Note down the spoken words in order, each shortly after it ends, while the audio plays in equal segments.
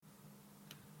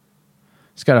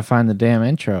Just got to find the damn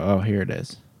intro. Oh, here it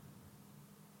is.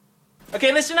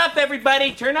 Okay, listen up,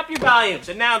 everybody. Turn up your volumes.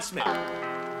 Announcement.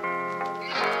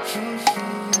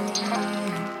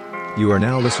 You are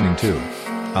now listening to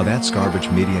a That's Garbage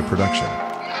Media production.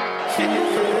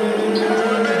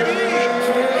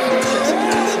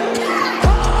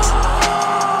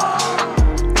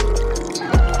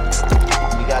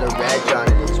 We got a reg on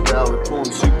it as well. We're pulling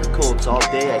super Colts all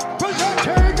day.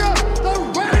 Presenting the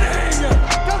reigning,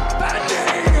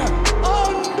 defending,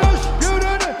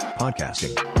 undisputed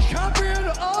Podcasting. champion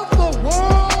of the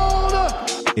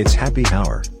world. It's Happy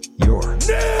Hour, your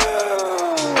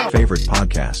favorite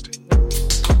podcast.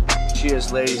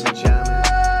 Cheers, ladies and gentlemen.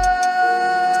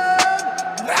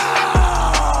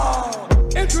 Now,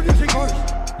 introducing first,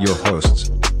 Your hosts,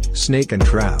 Snake and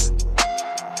Trav.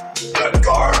 the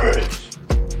garbage.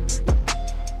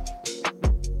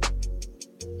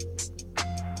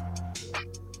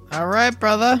 All right,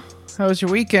 brother. How was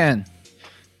your weekend?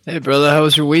 Hey, brother, how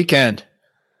was your weekend?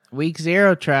 Week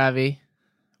 0, Travi.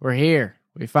 We're here.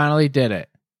 We finally did it.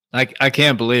 I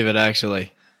can't believe it,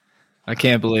 actually. I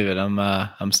can't believe it.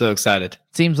 I'm so excited.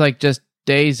 Seems like just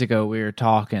days ago we were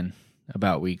talking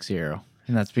about week 0,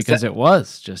 and that's because it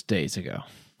was just days ago.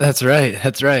 That's right.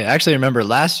 That's right. I actually remember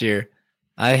last year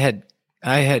I had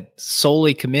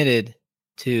solely committed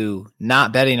to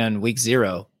not betting on week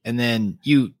 0, and then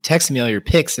you texted me all your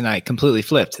picks, and I completely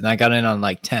flipped, and I got in on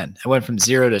like 10. I went from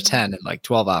 0 to 10 in like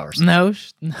 12 hours. No,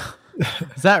 is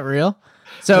that real?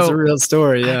 So That's a real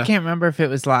story. Yeah. I can't remember if it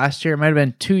was last year. It might have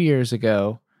been 2 years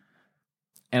ago.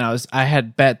 And I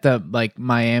had bet the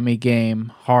Miami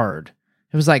game hard.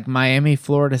 It was like Miami,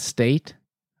 Florida State.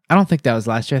 I don't think that was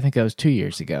last year. I think that was 2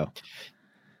 years ago.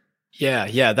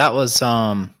 Yeah. That was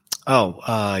I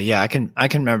can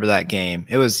remember that game.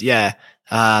 It was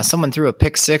someone threw a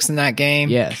pick 6 in that game.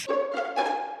 Yes.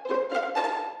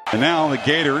 And now the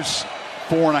Gators,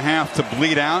 4.5 to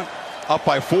bleed out, up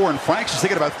by 4, and Franks is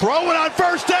thinking about throwing on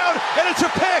first down, and it's a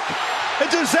pick. A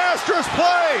disastrous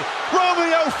play.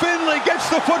 Romeo Finley gets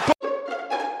the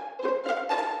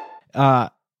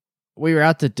football. We were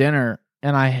out to dinner,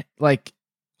 and I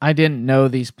didn't know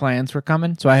these plans were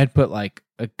coming, so I had put like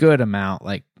a good amount,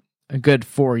 like a good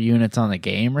 4 units on the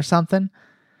game or something.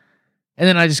 And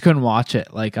then I just couldn't watch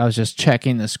it. Like I was just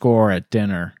checking the score at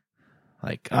dinner.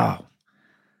 Like, I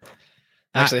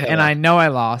know I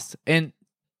lost. And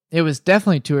it was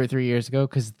definitely 2 or 3 years ago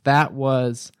because that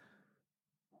was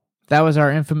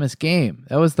our infamous game.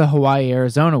 That was the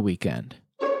Hawaii-Arizona weekend.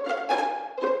 Late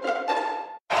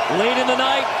in the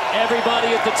night, everybody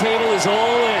at the table is all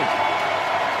in.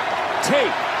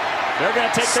 Tate. They're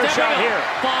going to take their shot here.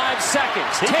 5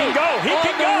 seconds. He can go. He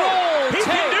can go. He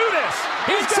can do this.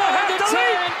 He's going to have to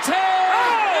lead.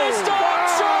 10. He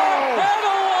stops short, and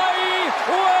Hawaii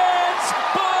wins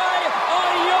by a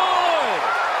yard.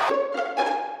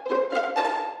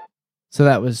 So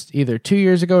that was either 2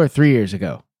 years ago or 3 years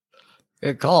ago.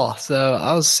 Good call. So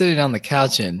I was sitting on the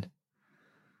couch in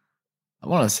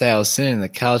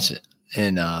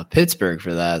Pittsburgh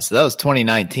for that. So that was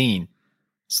 2019.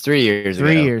 It's 3 years ago.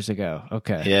 3 years ago.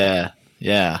 Okay.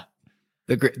 Yeah.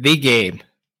 The game.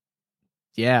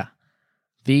 Yeah.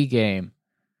 The game.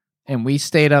 And we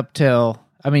stayed up till,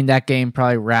 that game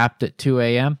probably wrapped at 2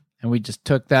 a.m. and we just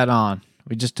took that on.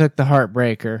 We just took the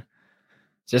heartbreaker.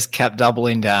 Just kept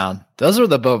doubling down. Those were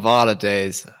the Bovada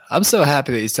days. I'm so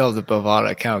happy that you still have the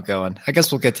Bovada account going. I guess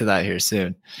we'll get to that here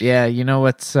soon. Yeah, you know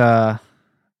what's... I'm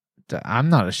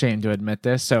not ashamed to admit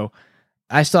this. So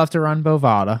I still have to run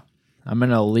Bovada. I'm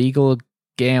in a legal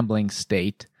gambling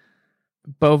state.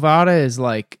 Bovada is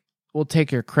like, we'll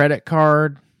take your credit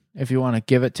card if you want to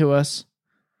give it to us.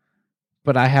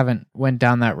 But I haven't went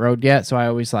down that road yet. So I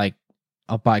always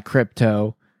I'll buy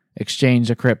crypto, exchange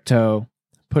the crypto,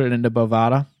 put it into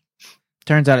Bovada.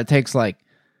 Turns out it takes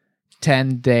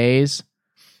 10 days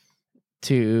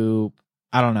to,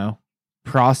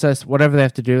 process whatever they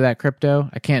have to do to that crypto.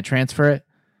 I can't transfer it.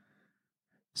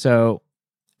 So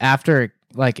after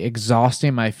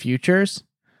exhausting my futures,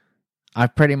 I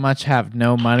pretty much have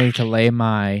no money to lay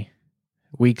my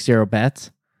week 0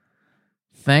 bets.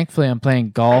 Thankfully, I'm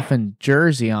playing golf in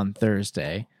Jersey on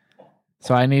Thursday.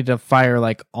 So I need to fire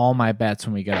all my bets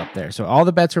when we get up there. So all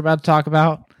the bets we're about to talk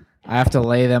about, I have to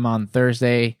lay them on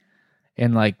Thursday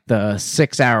in the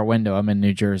 6-hour window I'm in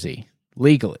New Jersey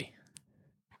legally.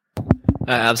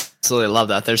 I absolutely love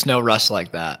that. There's no rush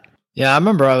like that. Yeah, I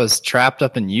remember I was trapped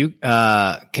up in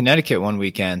Connecticut one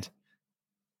weekend.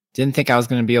 Didn't think I was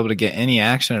going to be able to get any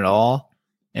action at all.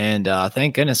 And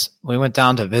thank goodness we went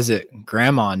down to visit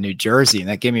Grandma in New Jersey, and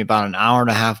that gave me about an hour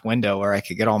and a half window where I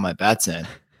could get all my bets in.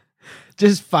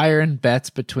 Just firing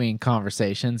bets between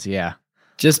conversations, yeah.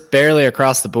 Just barely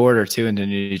across the border too into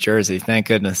New Jersey. Thank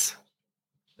goodness.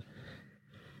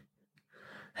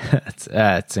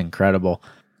 It's incredible.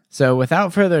 So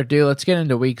without further ado, let's get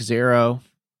into week 0.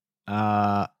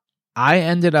 I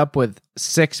ended up with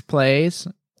 6 plays,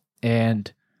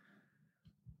 and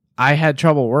I had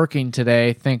trouble working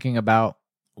today thinking about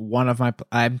one of my...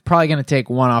 I'm probably going to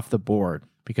take one off the board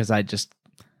because I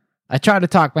tried to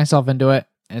talk myself into it.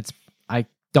 I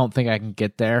don't think I can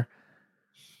get there.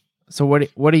 So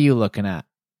what are you looking at?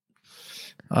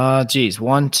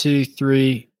 1, 2,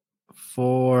 3,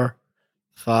 4,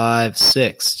 5,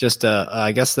 6. Just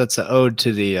I guess that's an ode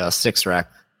to the 6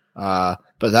 rack. But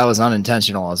that was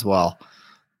unintentional as well.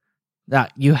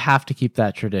 That you have to keep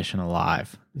that tradition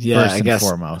alive. Yeah, first I and guess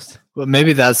foremost. Well,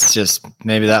 maybe that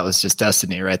was just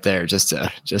destiny right there. Just a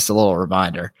little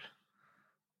reminder.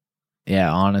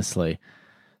 Yeah, honestly.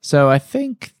 So I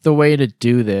think the way to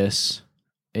do this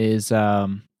is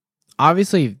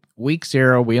obviously week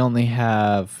 0 we only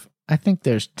have, I think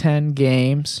there's 10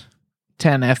 games,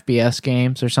 10 FBS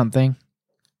games or something.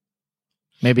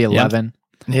 Maybe 11.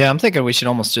 Yeah, I'm thinking we should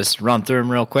almost just run through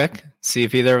them real quick. See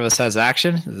if either of us has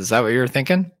action. Is that what you were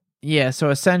thinking? Yeah, so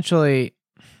essentially,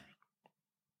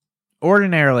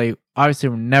 ordinarily, obviously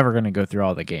we're never going to go through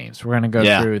all the games. We're going to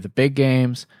go through the big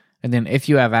games, and then if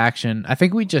you have action, I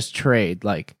think we just trade.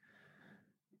 Like,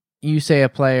 you say a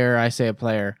player, I say a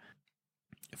player.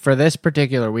 For this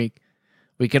particular week,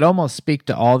 we could almost speak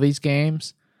to all these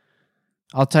games.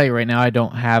 I'll tell you right now, I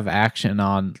don't have action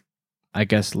on, I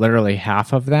guess, literally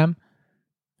half of them.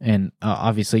 And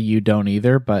obviously you don't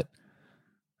either, but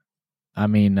I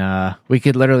mean, we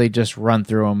could literally just run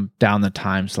through them down the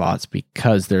time slots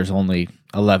because there's only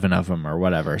 11 of them or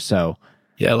whatever. So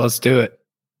yeah, let's do it.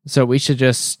 So we should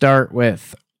just start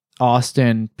with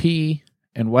Austin P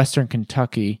and Western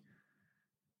Kentucky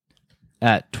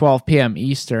at 12 p.m.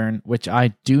 Eastern, which I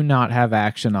do not have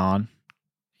action on.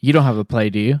 You don't have a play,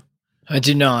 do you? I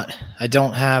do not. I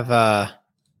don't have.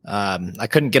 I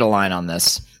couldn't get a line on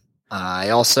this. I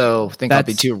also think I'll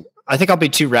be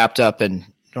too wrapped up in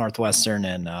Northwestern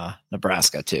and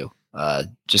Nebraska too.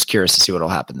 Just curious to see what will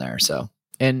happen there. So,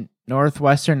 and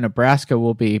Northwestern, Nebraska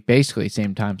will be basically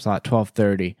same time slot,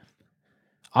 12:30.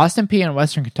 Austin P and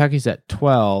Western Kentucky's at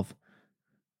 12.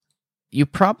 You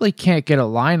probably can't get a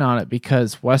line on it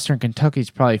because Western Kentucky's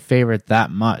probably favored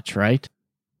that much, right?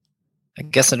 I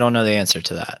guess I don't know the answer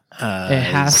to that.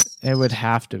 It would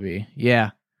have to be.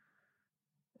 Yeah.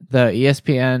 The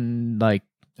ESPN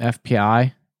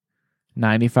FPI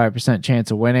 95%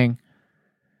 chance of winning.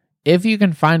 If you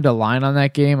can find a line on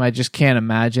that game, I just can't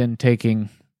imagine taking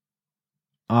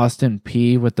Austin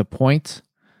P with the points.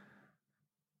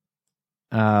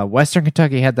 Western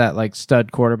Kentucky had that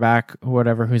stud quarterback or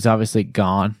whatever who's obviously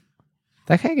gone.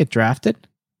 That guy get drafted?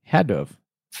 Had to have.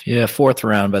 Yeah, 4th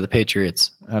round by the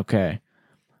Patriots. Okay.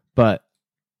 But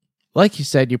like you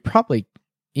said, you probably,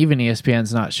 even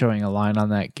ESPN's not showing a line on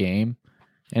that game.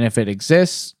 And if it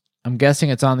exists, I'm guessing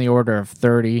it's on the order of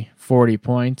 30, 40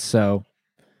 points. So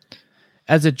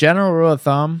as a general rule of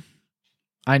thumb,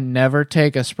 I never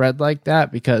take a spread like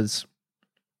that because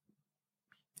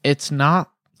it's not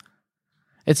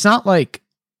like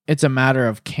it's a matter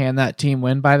of can that team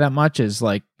win by that much, is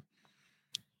like,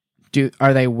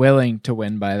 are they willing to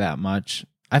win by that much?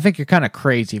 I think you're kind of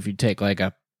crazy if you take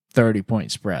a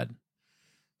 30-point spread.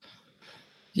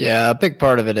 Yeah, a big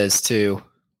part of it is too,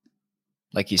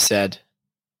 like you said,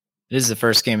 it is the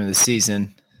first game of the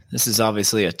season. This is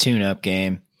obviously a tune-up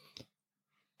game.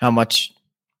 How much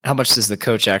does the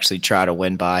coach actually try to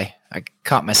win by? I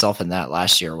caught myself in that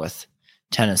last year with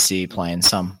Tennessee playing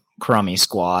some crummy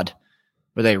squad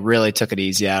where they really took it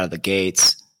easy out of the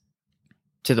gates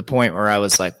to the point where I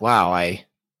was like, wow, I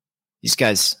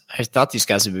thought these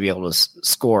guys would be able to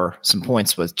score some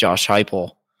points with Josh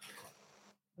Heupel,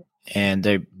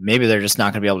 and maybe they're just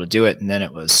not going to be able to do it. And then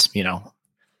it was,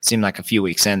 seemed like a few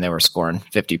weeks in they were scoring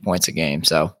 50 points a game.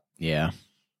 So yeah.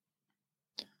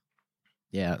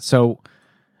 So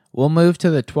we'll move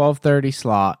to the 12:30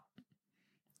 slot.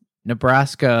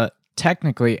 Nebraska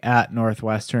technically at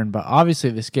Northwestern, but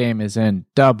obviously this game is in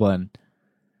Dublin,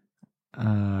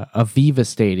 Aviva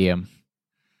Stadium.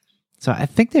 So I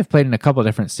think they've played in a couple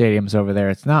different stadiums over there.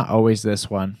 It's not always this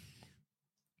one.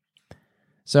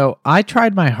 So I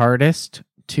tried my hardest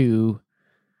to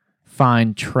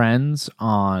find trends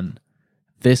on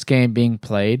this game being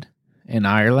played in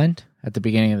Ireland at the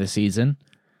beginning of the season.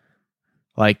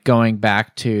 Like going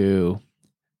back to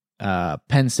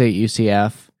Penn State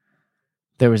UCF,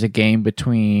 there was a game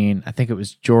between, I think it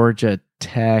was Georgia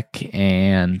Tech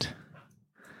and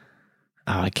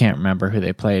I can't remember who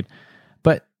they played.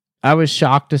 But I was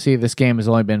shocked to see this game has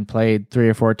only been played 3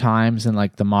 or 4 times in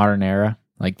like the modern era,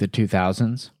 like the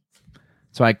 2000s.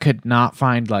 So I could not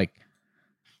find like,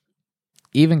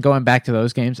 even going back to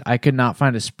those games, I could not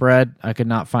find a spread. I could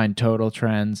not find total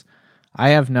trends. I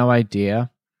have no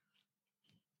idea.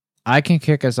 I can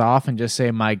kick us off and just say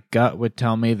my gut would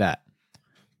tell me that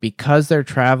because they're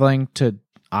traveling to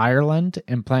Ireland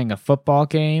and playing a football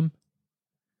game,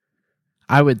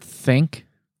 I would think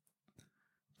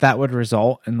that would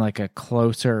result in like a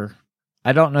closer.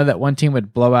 I don't know that one team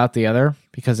would blow out the other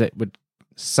because it would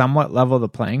somewhat level the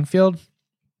playing field.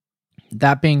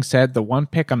 That being said, the one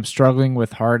pick I'm struggling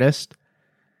with hardest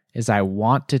is I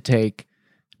want to take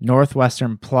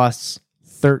Northwestern plus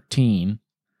 13,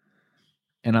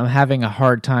 and I'm having a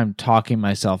hard time talking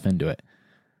myself into it.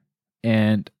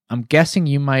 And I'm guessing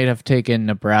you might have taken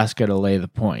Nebraska to lay the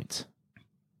points.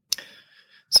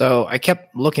 So I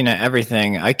kept looking at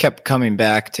everything. I kept coming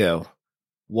back to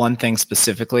one thing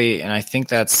specifically, and I think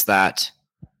that's that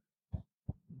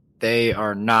they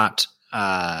are not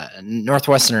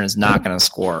Northwestern is not going to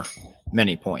score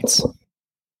many points.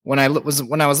 When I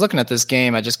was looking at this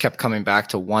game, I just kept coming back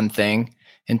to one thing,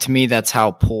 and to me, that's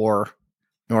how poor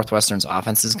Northwestern's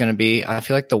offense is going to be. I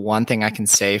feel like the one thing I can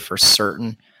say for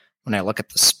certain when I look at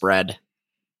the spread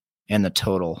and the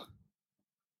total,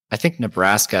 I think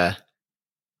Nebraska.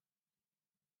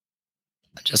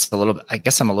 Just a little bit. I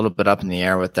guess I'm a little bit up in the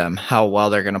air with them, how well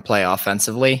they're going to play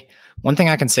offensively. One thing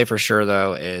I can say for sure,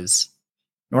 though, is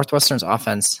Northwestern's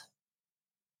offense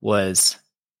was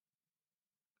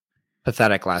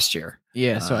pathetic last year.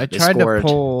 Yeah, so I tried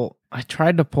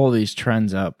to pull these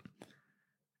trends up,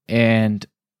 and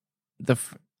the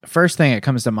first thing that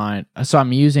comes to mind. So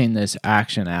I'm using this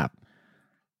action app,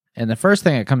 and the first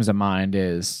thing that comes to mind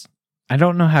is I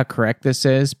don't know how correct this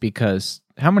is because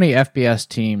how many FBS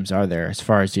teams are there as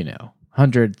far as you know?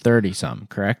 130 some,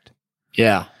 correct?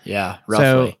 Yeah,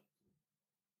 roughly.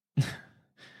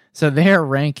 So they're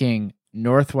ranking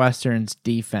Northwestern's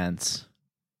defense,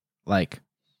 like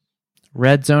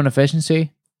red zone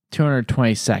efficiency,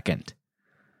 222nd.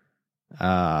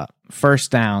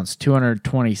 First downs,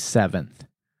 227th.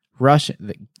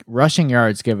 Rushing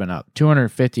yards given up,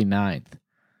 259th.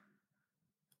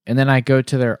 And then I go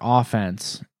to their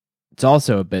offense. It's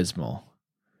also abysmal.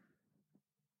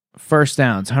 First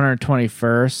downs,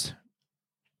 121st.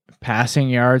 Passing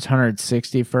yards,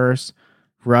 161st.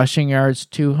 Rushing yards,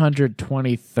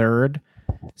 223rd.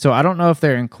 So I don't know if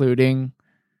they're including,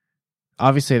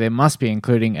 obviously they must be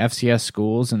including FCS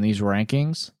schools in these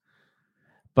rankings,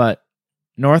 but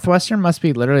Northwestern must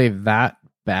be literally that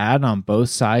bad on both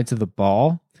sides of the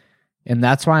ball, and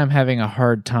that's why I'm having a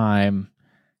hard time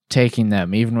taking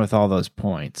them, even with all those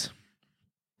points.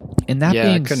 And that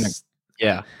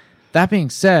being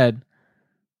said,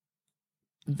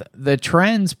 the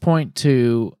trends point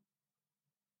to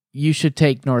you should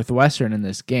take Northwestern in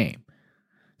this game.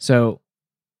 So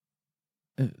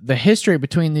the history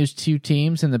between these two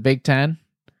teams in the Big Ten,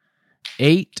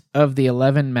 8 of the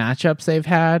 11 matchups they've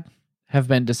had have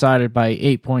been decided by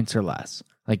 8 points or less.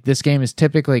 Like this game is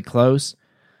typically close.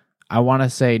 I want to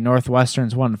say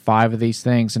Northwestern's won 5 of these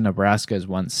things and Nebraska has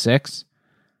won 6.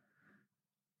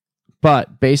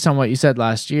 But based on what you said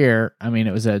last year, I mean,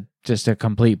 it was just a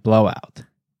complete blowout.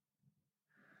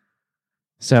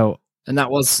 So, and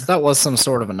that was some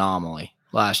sort of anomaly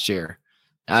last year.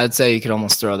 I'd say you could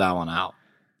almost throw that one out.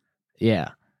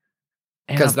 Yeah.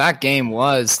 Because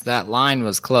that line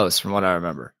was close from what I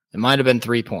remember. It might have been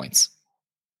 3 points.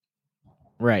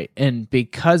 Right. And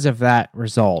because of that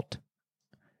result,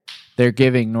 they're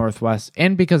giving Northwest,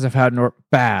 and because of how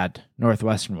bad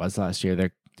Northwestern was last year,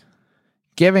 they're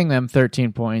giving them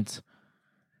 13 points.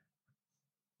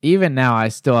 Even now, I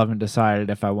still haven't decided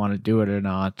if I want to do it or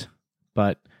not.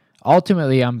 But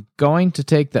ultimately, I'm going to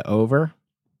take the over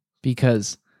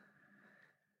because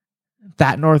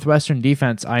that Northwestern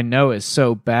defense I know is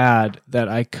so bad that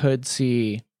I could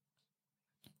see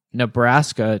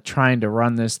Nebraska trying to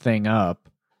run this thing up.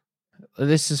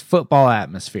 This is football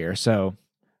atmosphere, so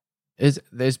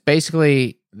there's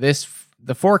basically this.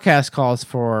 The forecast calls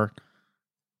for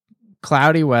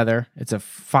cloudy weather. It's a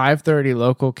 5:30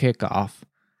 local kickoff.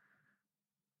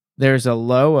 There's a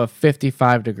low of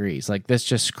 55 degrees. Like this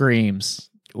just screams,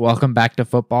 welcome back to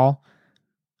football.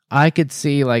 I could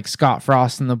see like Scott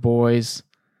Frost and the boys,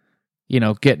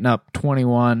 getting up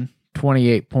 21,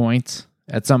 28 points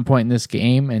at some point in this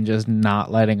game and just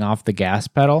not letting off the gas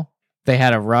pedal. They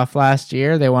had a rough last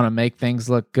year. They want to make things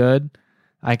look good.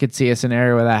 I could see a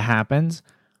scenario where that happens.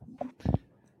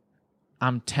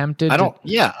 I'm tempted.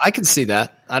 I can see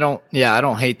that. I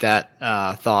don't hate that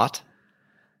thought.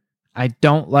 I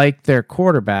don't like their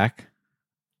quarterback.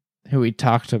 who we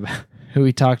talked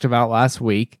about last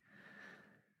week.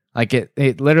 Like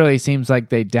it literally seems like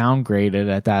they downgraded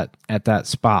at that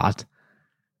spot.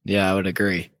 Yeah, I would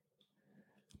agree.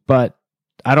 But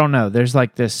I don't know. There's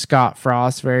like this Scott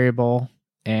Frost variable,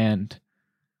 and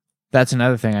that's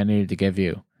another thing I needed to give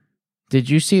you. Did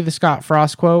you see the Scott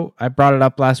Frost quote? I brought it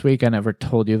up last week. I never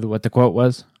told you what the quote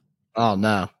was. Oh,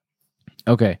 no.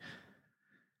 Okay.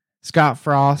 Scott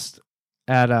Frost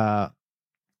at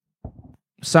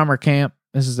summer camp.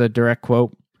 This is a direct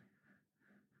quote.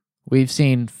 We've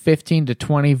seen 15 to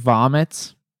 20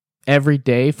 vomits every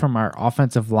day from our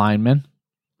offensive linemen.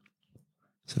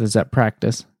 So there's that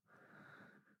practice.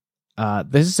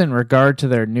 This is in regard to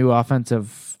their new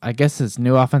offensive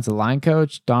line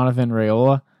coach, Donovan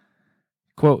Raiola.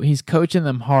 Quote, he's coaching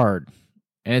them hard.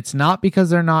 And it's not because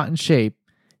they're not in shape.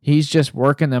 He's just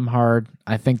working them hard.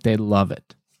 I think they love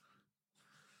it.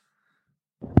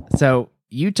 So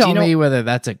you tell me whether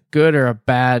that's a good or a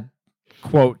bad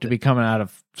quote to be coming out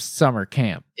of summer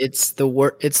camp. It's the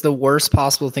worst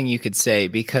possible thing you could say,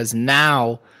 because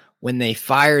now when they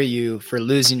fire you for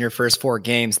losing your first 4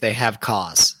 games, they have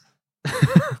cause.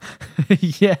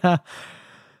 Yeah.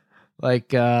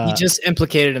 Like he just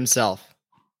implicated himself.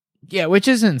 Yeah, which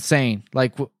is insane.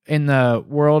 Like in the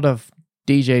world of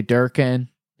DJ Durkin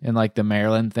and like the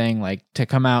Maryland thing, like to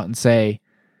come out and say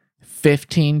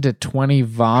 15 to 20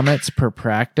 vomits per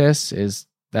practice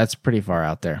that's pretty far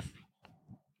out there.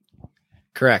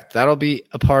 Correct. That'll be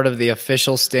a part of the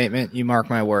official statement. You mark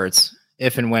my words.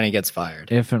 If and when he gets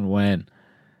fired. If and when.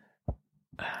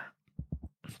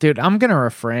 Dude, I'm going to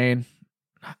refrain.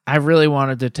 I really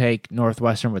wanted to take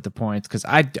Northwestern with the points because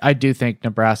I do think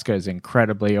Nebraska is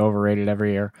incredibly overrated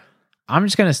every year. I'm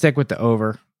just going to stick with the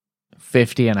over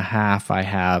 50.5 I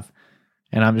have,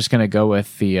 and I'm just going to go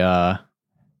with the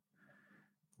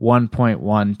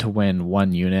 1.1 to win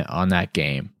 1 unit on that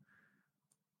game.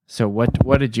 So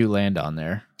what did you land on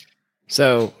there?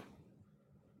 So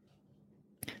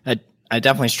I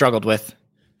definitely struggled with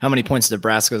how many points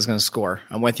Nebraska is going to score.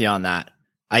 I'm with you on that.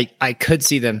 I could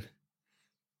see them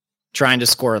trying to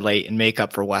score late and make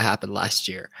up for what happened last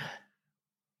year.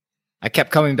 I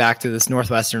kept coming back to this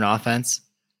Northwestern offense.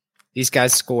 These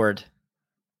guys scored.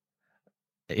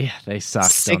 Yeah, they suck.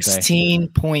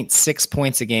 16.6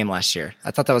 points a game last year.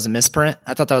 I thought that was a misprint.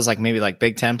 I thought that was maybe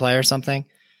Big Ten play or something.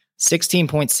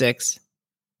 16.6.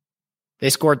 They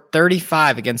scored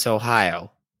 35 against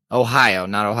Ohio. Ohio,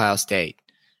 not Ohio State.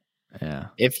 Yeah.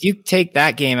 If you take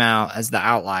that game out as the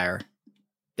outlier,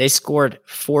 they scored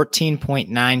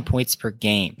 14.9 points per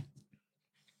game.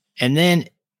 And then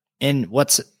in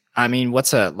what's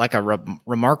a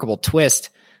remarkable twist,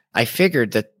 I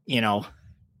figured that,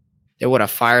 they would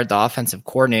have fired the offensive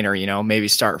coordinator, maybe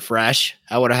start fresh.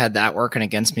 I would have had that working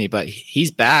against me, but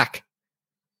he's back.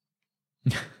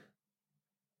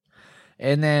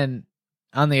 And then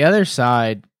on the other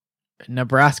side,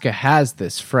 Nebraska has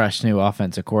this fresh new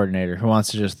offensive coordinator who wants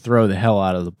to just throw the hell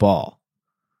out of the ball.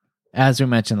 As we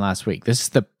mentioned last week, this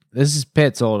is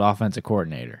Pitt's old offensive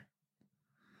coordinator.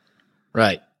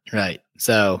 Right.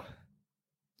 So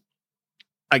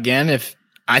again, if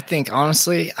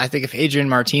Adrian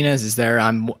Martinez is there,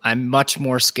 I'm much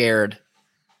more scared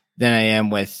than I am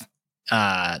with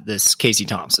this Casey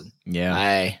Thompson.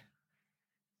 Yeah.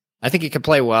 I think he could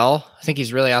play well. I think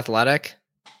he's really athletic.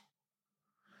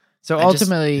 So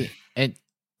ultimately,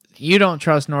 you don't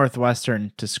trust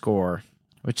Northwestern to score,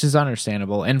 which is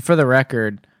understandable. And for the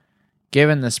record,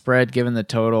 given the spread, given the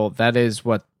total, that is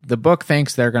what the book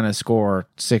thinks they're going to score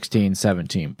 16,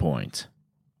 17 points.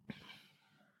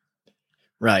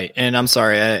 Right. And I'm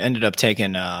sorry, I ended up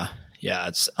taking,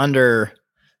 it's under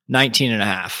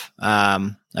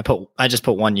 19.5. I just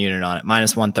put 1 unit on it,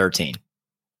 minus 113.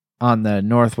 On the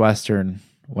Northwestern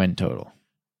win total.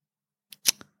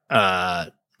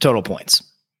 Total points.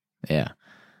 Yeah.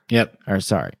 Yep. Or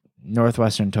sorry,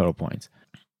 Northwestern total points.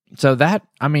 So that,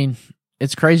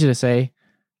 it's crazy to say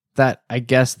that. I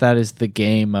guess that is the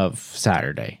game of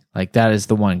Saturday. Like that is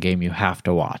the one game you have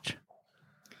to watch.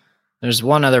 There's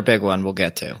one other big one we'll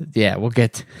get to. Yeah, we'll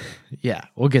get to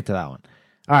that one.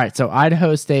 All right, so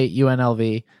Idaho State,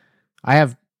 UNLV. I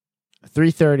have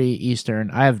 3:30 Eastern.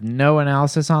 I have no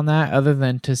analysis on that other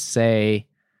than to say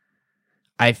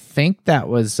I think that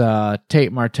was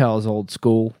Tate Martell's old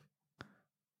school.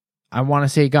 I want to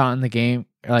say he got in the game,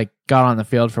 got on the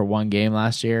field for one game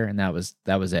last year, and that was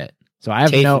it. So I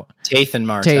have Tate and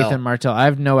Martell. I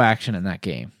have no action in that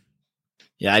game.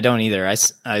 Yeah, I don't either.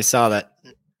 I saw that.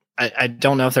 I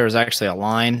don't know if there was actually a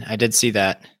line. I did see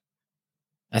that.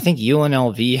 I think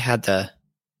UNLV had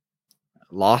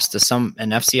lost to an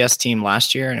FCS team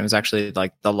last year, and it was actually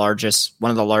like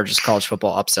one of the largest college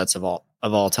football upsets of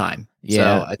all time.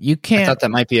 Yeah, so you can't. I thought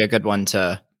that might be a good one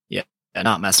to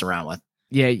not mess around with.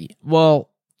 Yeah, well,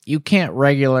 you can't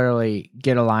regularly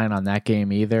get a line on that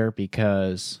game either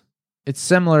because it's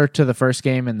similar to the first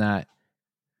game in that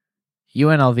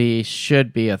UNLV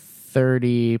should be a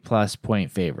 30-plus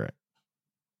point favorite.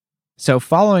 So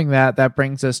following that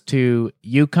brings us to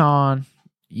UConn,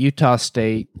 Utah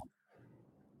State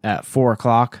at 4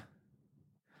 o'clock,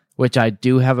 which I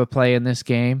do have a play in this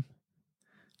game.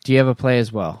 Do you have a play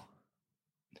as well?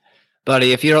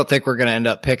 Buddy, if you don't think we're going to end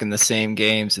up picking the same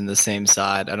games in the same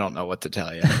side, I don't know what to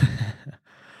tell you.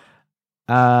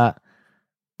 I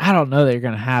don't know that you're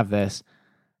going to have this.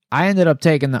 I ended up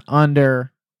taking the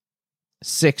under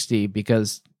 60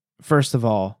 because, first of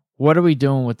all, what are we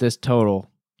doing with this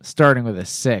total starting with a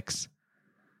 6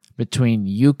 between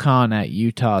UConn at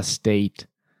Utah State?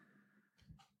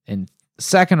 And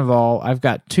second of all, I've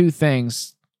got two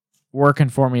things working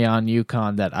for me on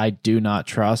UConn that I do not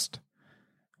trust.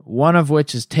 One of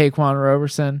which is Taquan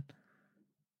Roberson,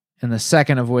 and the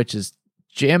second of which is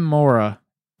Jim Mora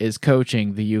is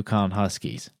coaching the UConn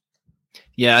Huskies.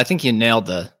 Yeah, I think you nailed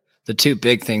the two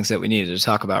big things that we needed to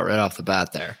talk about right off the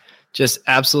bat there. Just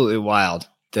absolutely wild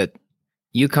that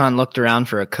UConn looked around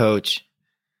for a coach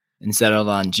and settled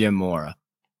on Jim Mora.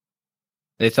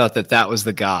 They thought that was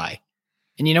the guy.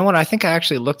 And you know what? I think I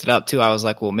actually looked it up too. I was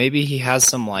like, well, maybe he has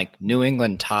some like New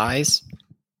England ties.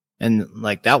 And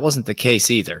like that wasn't the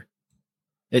case either.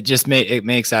 It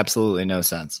makes absolutely no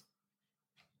sense.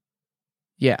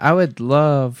 Yeah, I'm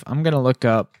going to look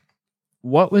up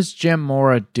what was Jim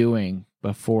Mora doing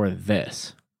before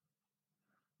this?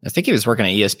 I think he was working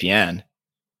at ESPN.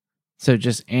 So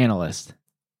just analyst.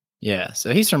 Yeah,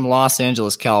 so he's from Los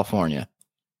Angeles, California.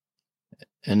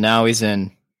 And now he's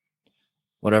in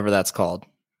whatever that's called.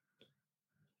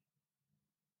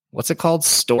 What's it called?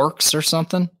 Storks or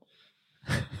something?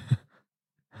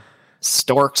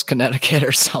 Storks, Connecticut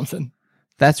or something.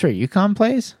 That's where UConn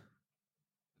plays?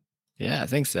 Yeah, I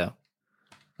think so.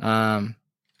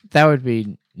 That would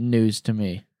be news to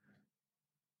me.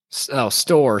 Oh,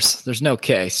 Stores. There's no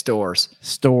K. Stores.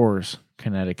 Stores,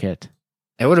 Connecticut.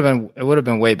 It would have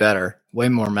been way better, way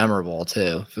more memorable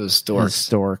too if it was Storks.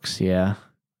 Storks, yeah.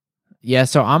 Yeah,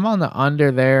 so I'm on the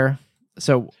under there.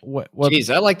 So what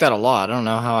Jeez, I like that a lot. I don't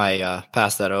know how I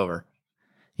passed that over.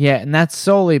 Yeah, and that's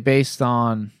solely based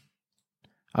on,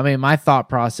 I mean, my thought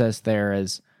process there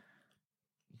is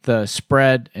the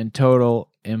spread in total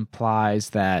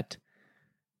implies that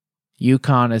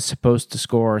UConn is supposed to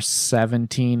score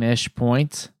 17-ish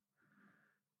points.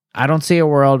 I don't see a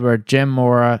world where Jim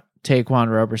Mora,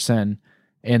 Taquan Roberson,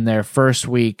 in their first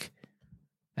week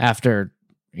after,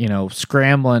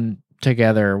 scrambling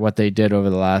together what they did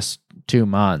over the last 2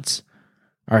 months,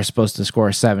 are supposed to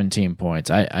score 17 points.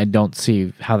 I don't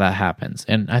see how that happens.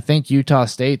 And I think Utah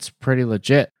State's pretty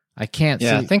legit. I can't see.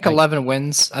 I think 11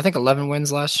 wins. I think 11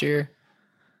 wins last year.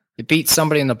 It beat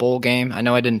somebody in the bowl game. I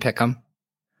know I didn't pick them,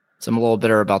 so I'm a little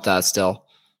bitter about that still.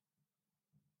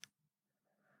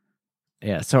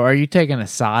 Yeah, so are you taking a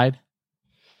side?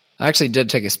 I actually did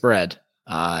take a spread.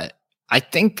 I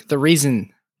think the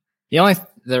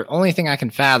only thing I can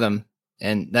fathom,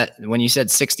 and that when you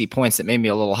said 60 points, that made me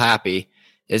a little happy,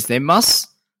 is they must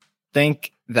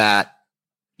think that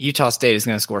Utah State is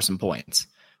going to score some points.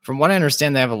 From what I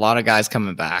understand, they have a lot of guys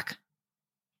coming back.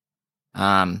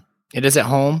 It is at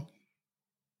home.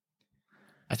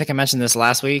 I think I mentioned this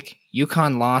last week.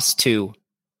 UConn lost to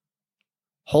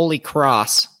Holy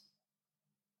Cross,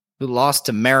 who lost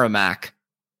to Merrimack,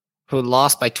 who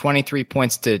lost by 23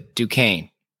 points to Duquesne.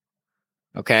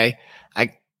 Okay?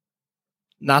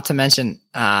 Not to mention,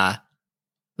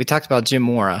 we talked about Jim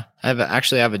Mora. I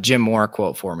have a Jim Mora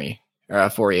quote for you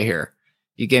here.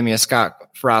 You gave me a Scott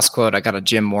Frost quote. I got a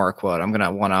Jim Mora quote. I'm going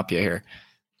to one-up you here.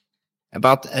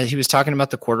 He was talking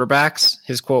about the quarterbacks.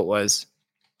 His quote was,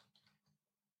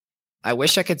 I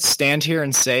wish I could stand here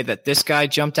and say that this guy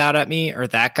jumped out at me or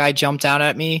that guy jumped out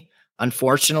at me.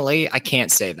 Unfortunately, I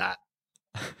can't say that.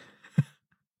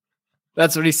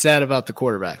 That's what he said about the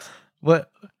quarterbacks. What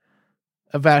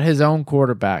about his own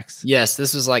quarterbacks? Yes,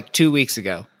 this was like 2 weeks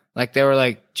ago. Like they were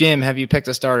like, Jim, have you picked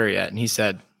a starter yet? And he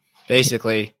said,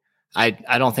 basically, I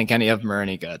don't think any of them are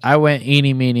any good. I went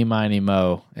eeny, meeny, miny,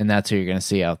 mo, and that's who you're going to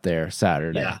see out there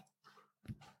Saturday. Yeah.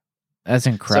 That's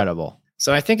incredible.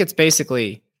 So I think it's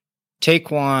basically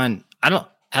Taquan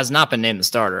has not been named the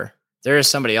starter. There is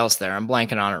somebody else there. I'm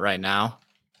blanking on it right now.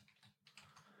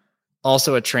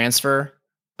 Also a transfer.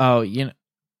 Oh,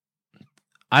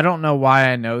 I don't know why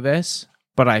I know this,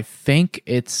 but I think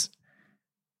it's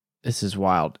This is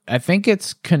wild. I think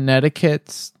it's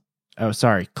Clemson's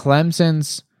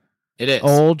It is.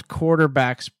 old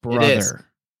quarterback's brother. is.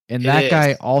 And It that guy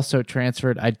is. also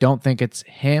transferred. I don't think it's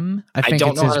him. I think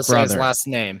don't it's know how to his say his brother. last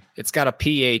name. It's got a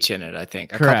PH in it, I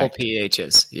think. A Correct. couple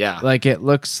PHs. Yeah. Like it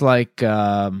looks like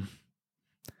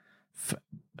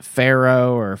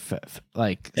Pharaoh or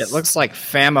like It looks like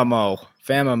Famamo.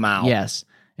 Yes.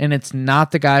 And it's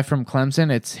not the guy from Clemson,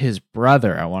 it's his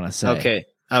brother, I want to say.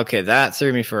 Okay, that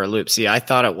threw me for a loop. See, I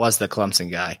thought it was the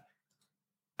Clemson guy.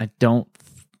 I don't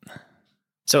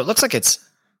So it looks like it's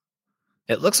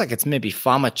maybe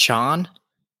Famachan.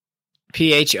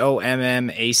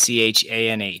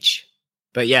 PHOMMACHANH.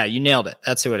 But yeah, you nailed it.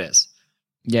 That's who it is.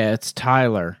 Yeah, it's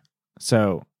Tyler.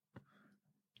 So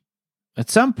at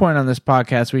some point on this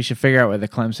podcast, we should figure out where the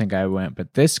Clemson guy went.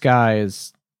 But this guy it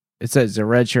says a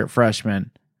redshirt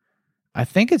freshman. I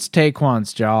think it's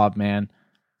Taquan's job, man.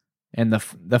 And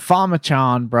the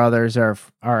Famachan brothers are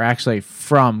actually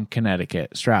from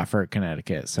Connecticut, Stratford,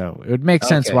 Connecticut. So it would make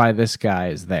sense why this guy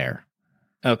is there.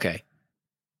 Okay.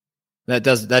 That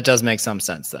does make some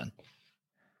sense then.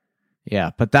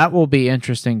 Yeah, but that will be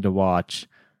interesting to watch.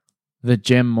 The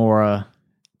Jim Mora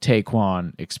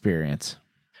Taquan experience.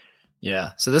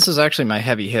 Yeah. So this was actually my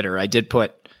heavy hitter. I did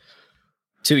put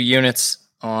 2 units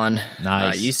on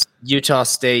Nice. Utah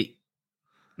State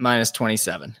minus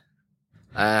 27.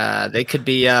 They could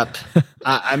be up.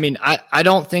 I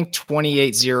don't think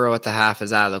 28-0 at the half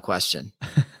is out of the question.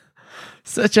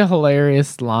 Such a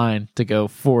hilarious line to go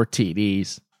 4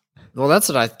 TDs. Well, that's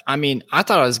what I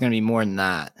thought it was going to be more than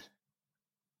that.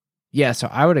 Yeah, so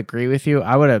I would agree with you.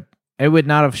 It would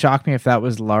not have shocked me if that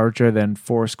was larger than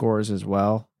 4 scores as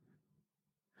well.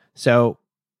 So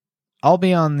I'll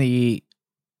be on the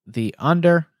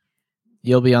under.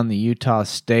 You'll be on the Utah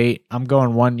State. I'm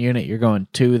going 1 unit. You're going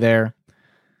 2 there.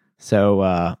 So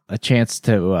a chance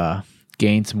to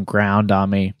gain some ground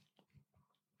on me.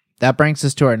 That brings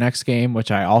us to our next game,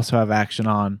 which I also have action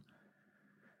on.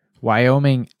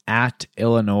 Wyoming at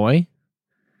Illinois.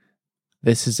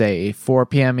 This is a 4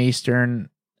 p.m. Eastern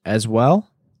as well.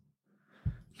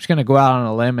 I'm just going to go out on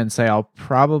a limb and say I'll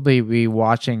probably be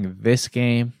watching this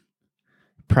game,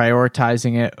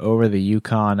 prioritizing it over the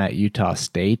UConn at Utah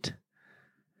State.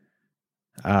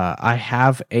 I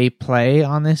have a play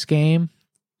on this game.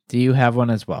 Do you have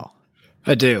one as well?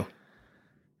 I do.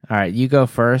 All right, you go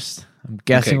first. I'm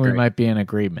guessing we great. might be in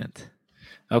agreement.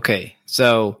 Okay,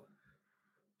 so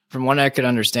from what I could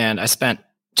understand, I spent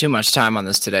too much time on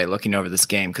this today looking over this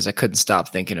game because I couldn't stop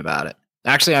thinking about it.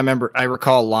 Actually, I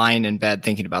recall lying in bed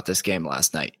thinking about this game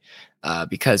last night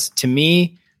because to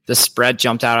me, the spread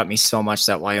jumped out at me so much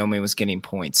that Wyoming was getting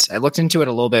points. I looked into it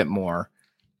a little bit more.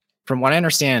 From what I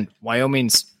understand,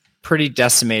 Wyoming's pretty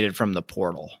decimated from the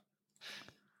portal.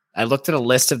 I looked at a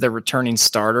list of their returning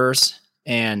starters,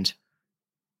 and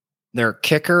their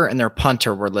kicker and their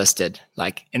punter were listed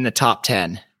like in the top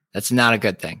 10. That's not a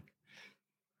good thing.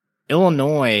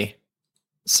 Illinois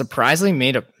surprisingly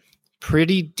made a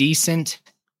pretty decent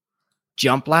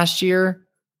jump last year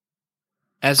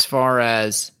as far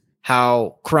as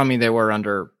how crummy they were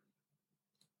under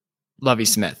Lovie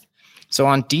Smith. So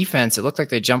on defense, it looked like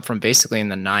they jumped from basically in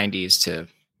the 90s to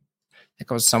I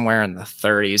think it was somewhere in the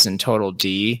 30s in total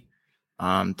D.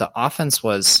 The offense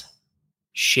was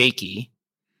shaky.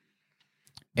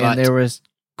 And there was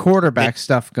quarterback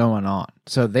stuff going on.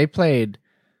 So they played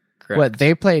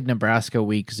they played Nebraska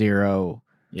week 0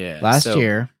 last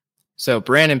year. So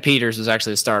Brandon Peters was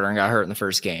actually the starter and got hurt in the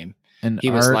first game. And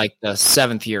he was like the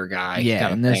 7th year guy. Yeah,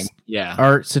 kind and of this thing.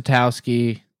 Art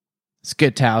Skitowski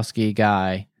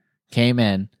guy came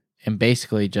in and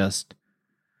basically just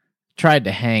tried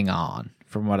to hang on,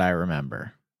 from what I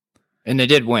remember. And they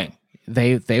did win.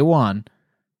 They won.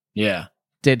 Yeah.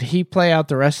 Did he play out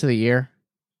the rest of the year?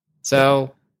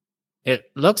 So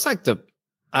it looks like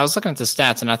I was looking at the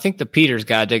stats, and I think the Peters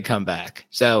guy did come back.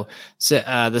 So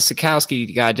the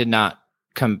Sikowski guy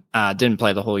didn't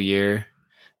play the whole year.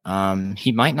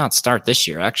 He might not start this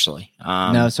year, actually.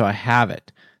 No, so I have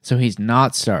it. So he's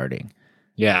not starting.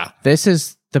 Yeah. This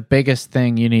is the biggest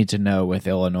thing you need to know with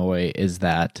Illinois is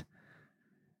that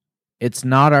it's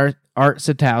not Art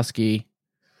Satowski.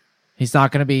 He's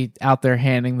not going to be out there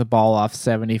handing the ball off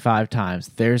 75 times.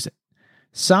 There's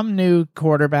some new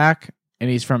quarterback, and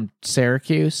he's from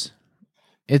Syracuse.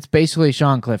 It's basically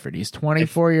Sean Clifford. He's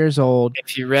 24 years old.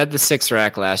 If you read the Six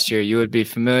Rack last year, you would be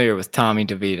familiar with Tommy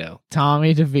DeVito.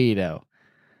 Tommy DeVito.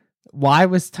 Why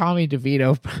was Tommy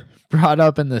DeVito brought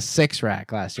up in the Six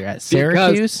Rack last year at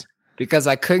Syracuse? Because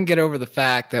I couldn't get over the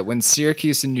fact that when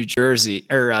Syracuse and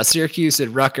Syracuse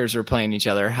and Rutgers were playing each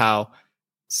other, how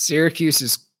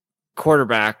Syracuse's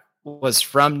quarterback was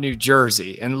from New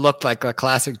Jersey and looked like a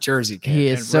classic Jersey kid. He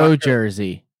is and so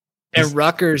Jersey. And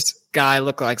Rutgers guy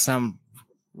looked like some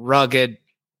rugged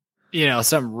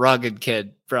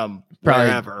kid from Probably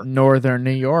wherever. Northern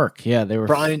New York. Yeah, they were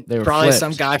probably flipped.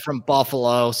 some guy from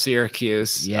Buffalo,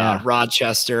 Syracuse, Yeah.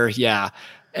 Rochester. Yeah.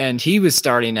 And he was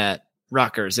starting at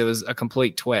Rutgers. It was a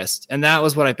complete twist. And that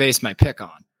was what I based my pick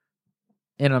on.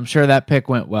 And I'm sure that pick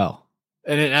went well.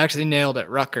 And it actually nailed it.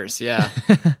 Rutgers. Yeah.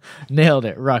 Nailed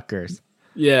it. Rutgers.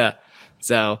 Yeah.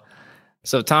 So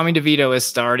Tommy DeVito is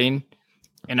starting.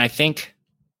 And I think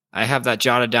I have that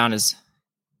jotted down as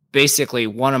basically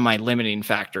one of my limiting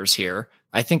factors here.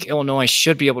 I think Illinois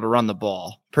should be able to run the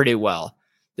ball pretty well.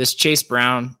 This Chase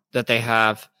Brown that they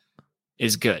have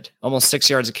is good. Almost 6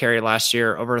 yards a carry last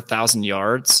year, over 1,000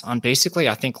 yards on basically,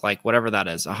 I think, like whatever that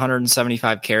is,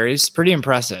 175 carries. Pretty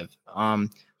impressive.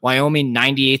 Wyoming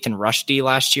 98th in rush D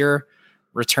last year,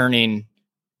 returning,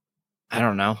 I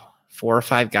don't know, 4 or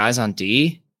 5 guys on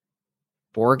D,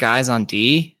 4 guys on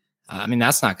D. I mean,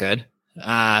 that's not good.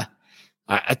 I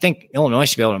think Illinois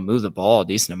should be able to move the ball a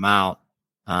decent amount.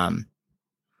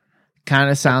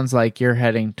 Kind of sounds like you're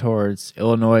heading towards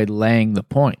Illinois laying the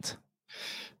points.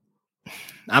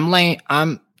 I'm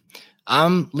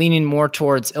leaning more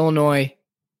towards Illinois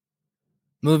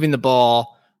moving the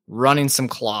ball, running some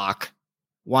clock.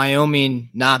 Wyoming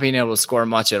not being able to score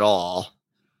much at all.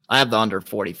 I have the under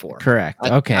 44. Correct.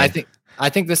 Okay. I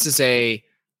think this is a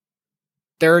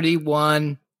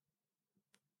 31-7.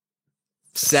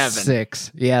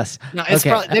 6. Yes. No,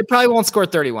 they probably won't score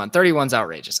 31. 31's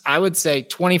outrageous. I would say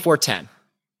 24-10.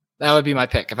 That would be my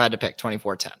pick if I had to pick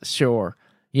 24-10. Sure.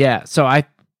 Yeah. So I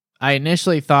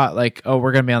initially thought like, oh,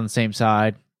 we're going to be on the same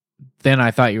side. Then I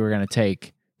thought you were going to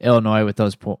take Illinois with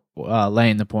those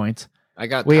laying the points. I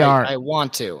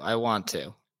want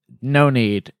to. No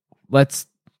need.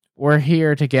 We're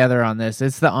here together on this.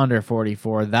 It's the under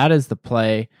 44. That is the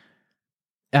play.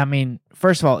 I mean,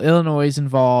 first of all, Illinois is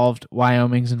involved.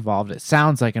 Wyoming's involved. It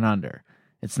sounds like an under.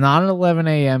 It's not an 11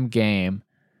 a.m. game,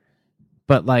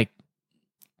 but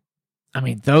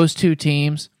those two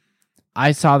teams,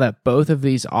 I saw that both of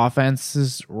these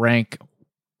offenses rank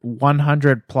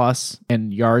 100 plus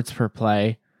in yards per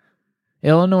play.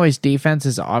 Illinois' defense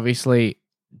is obviously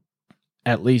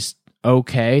at least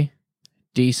okay,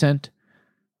 decent.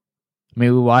 I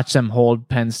mean, we watched them hold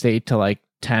Penn State to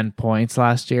 10 points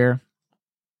last year.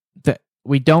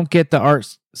 We don't get the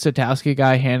Art Sitowski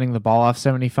guy handing the ball off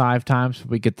 75 times, but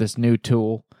we get this new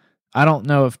Tool. I don't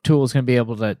know if Tool's going to be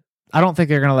able to... I don't think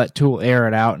they're going to let Tool air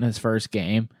it out in his first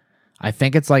game. I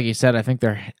think it's like you said, I think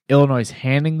Illinois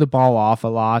handing the ball off a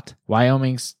lot.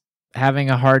 Wyoming's having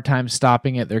a hard time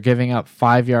stopping it. They're giving up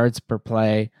 5 yards per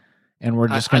play, and we're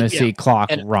just going to see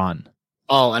clock run.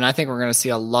 Oh, and I think we're going to see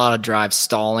a lot of drives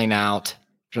stalling out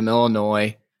from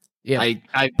Illinois. Yeah, I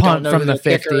punt don't know from who the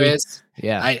their 50. kicker is.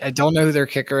 Yeah, I don't know who their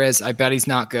kicker is. I bet he's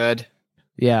not good.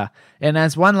 Yeah, and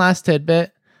as one last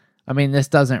tidbit, I mean, this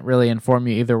doesn't really inform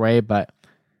you either way, but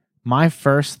my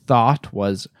first thought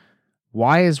was,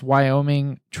 why is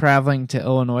Wyoming traveling to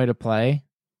Illinois to play?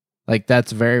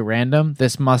 That's very random.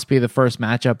 This must be the first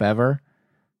matchup ever.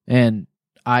 And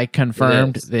I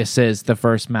confirmed this is the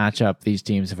first matchup these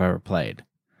teams have ever played.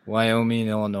 Wyoming,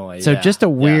 Illinois. So just a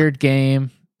weird game.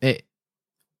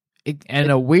 And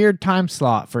a weird time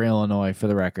slot for Illinois, for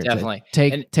the record. Definitely.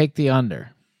 Take the under.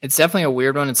 It's definitely a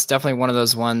weird one. It's definitely one of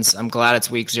those ones. I'm glad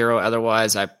it's week 0.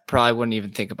 Otherwise, I probably wouldn't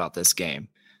even think about this game.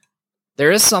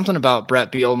 There is something about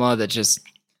Brett Bielema that just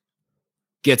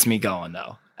gets me going,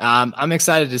 though. I'm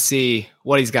excited to see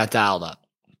what he's got dialed up.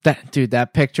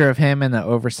 That picture of him in the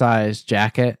oversized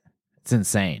jacket, it's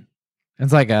insane.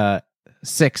 It's like a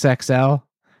 6XL.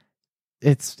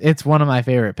 It's one of my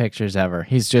favorite pictures ever.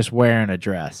 He's just wearing a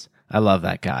dress. I love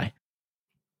that guy.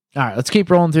 All right, let's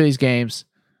keep rolling through these games.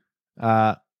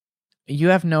 You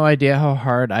have no idea how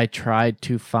hard I tried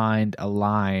to find a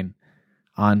line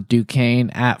on Duquesne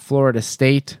at Florida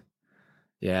State.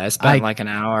 Yeah, I spent an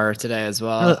hour today as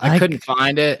well. I couldn't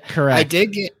find it. Correct.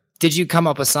 Did you come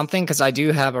up with something? Because I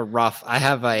do have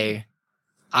I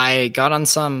got on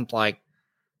some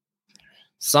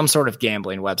sort of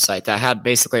gambling website that had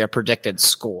basically a predicted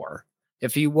score.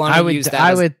 If you want to use that,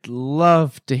 I would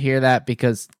love to hear that,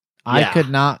 because I could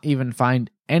not even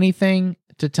find anything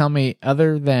to tell me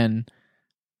other than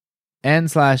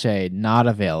N/A not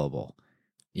available.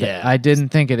 Yeah, I didn't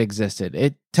think it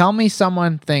existed. Tell me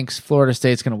someone thinks Florida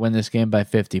State's going to win this game by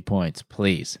 50 points,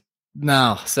 please.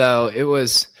 No, so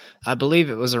I believe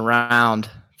it was around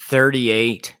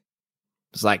 38. It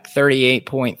was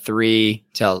 38.3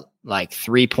 to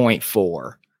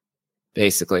 3.4.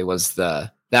 Basically,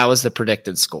 that was the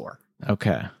predicted score.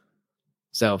 Okay.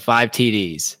 So 5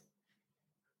 TDs.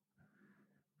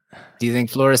 Do you think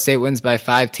Florida State wins by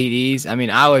 5 TDs? I mean,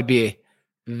 I would be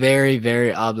very,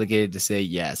 very obligated to say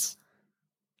yes.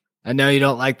 I know you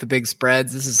don't like the big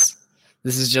spreads. This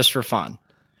is just for fun.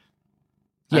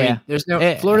 Yeah. I mean, there's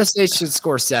no Florida State should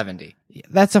score 70.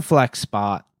 That's a flex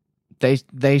spot.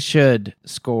 They should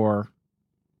score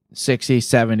 60,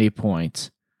 70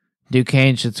 points.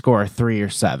 Duquesne should score 3 or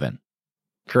 7.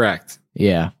 Correct.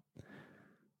 Yeah.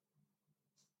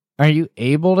 Are you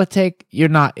able to take? You're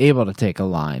not able to take a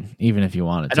line, even if you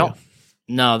wanted to.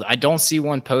 No, I don't see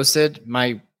one posted.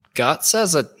 My gut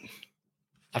says that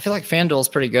I feel like FanDuel's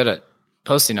pretty good at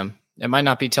posting them. It might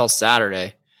not be till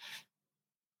Saturday.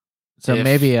 So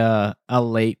maybe a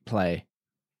late play.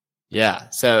 Yeah.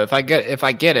 So if I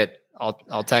get it,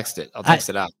 I'll text it. I'll text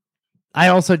it out. I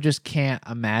also just can't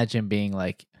imagine being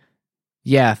like,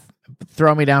 yeah,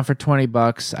 throw me down for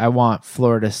 $20. I want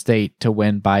Florida State to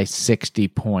win by 60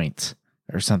 points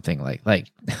or something like.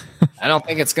 I don't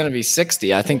think it's going to be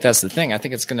 60. I think that's the thing. I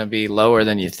think it's going to be lower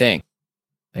than you think.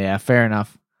 Yeah, fair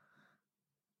enough.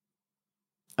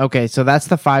 Okay, so that's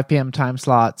the 5 p.m. time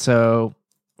slot. So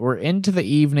we're into the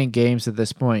evening games at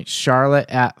this point. Charlotte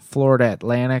at Florida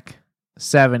Atlantic,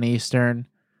 7 Eastern.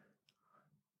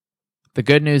 The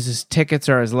good news is tickets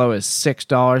are as low as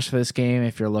 $6 for this game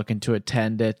if you're looking to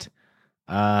attend it.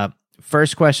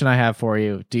 First question I have for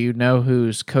you. Do you know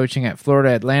who's coaching at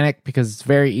Florida Atlantic? Because it's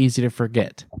very easy to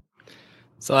forget.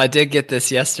 So I did get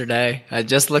this yesterday. I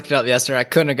just looked it up yesterday. I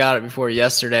couldn't have got it before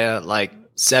yesterday at like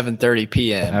 7:30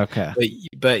 p.m. Okay.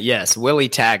 But yes, Willie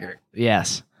Taggart.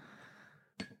 Yes.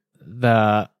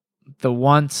 The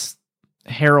once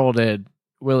heralded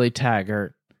Willie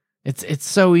Taggart. It's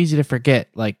so easy to forget.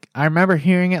 Like, I remember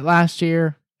hearing it last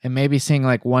year and maybe seeing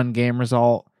like one game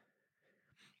result.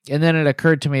 And then it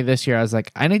occurred to me this year, I was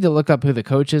like, I need to look up who the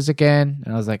coach is again.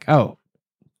 And I was like, oh,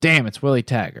 damn, it's Willie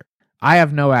Taggart. I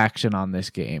have no action on this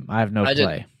game. I have no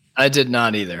play. I did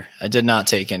not either. I did not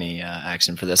take any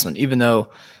action for this one, even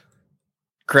though,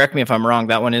 correct me if I'm wrong,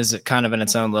 that one is kind of in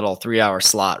its own little 3-hour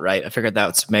slot, right? I figured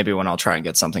that's maybe when I'll try and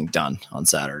get something done on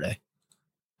Saturday.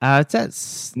 It's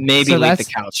at maybe leave the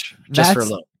couch just for a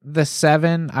little. The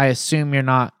 7. I assume you're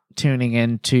not tuning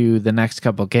into the next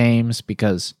couple games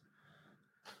because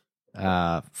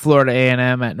Florida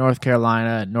A&M at North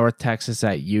Carolina, North Texas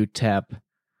at UTEP.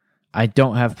 I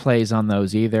don't have plays on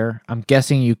those either. I'm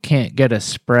guessing you can't get a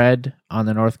spread on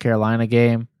the North Carolina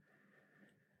game.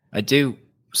 I do.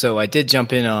 So I did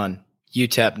jump in on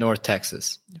UTEP North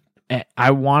Texas.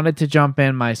 I wanted to jump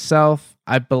in myself.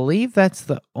 I believe that's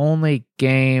the only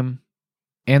game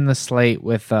in the slate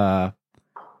with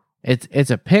it's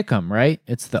a pick 'em, right?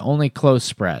 It's the only close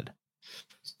spread.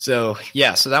 So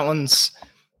yeah, so that one's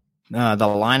the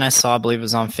line I saw, I believe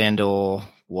was on FanDuel,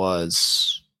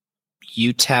 was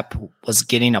UTEP was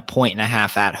getting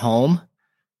 1.5 at home.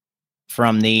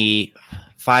 From the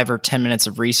 5 or 10 minutes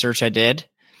of research I did,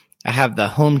 I have the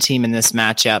home team in this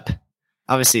matchup.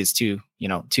 Obviously, it's two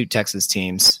Texas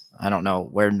teams. I don't know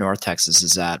where North Texas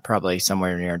is at. Probably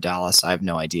somewhere near Dallas. I have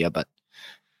no idea. But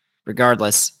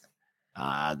regardless,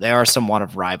 they are somewhat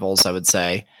of rivals, I would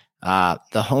say.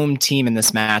 The home team in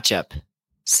this matchup,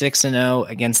 6-0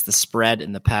 against the spread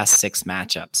in the past 6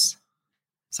 matchups.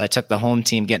 So I took the home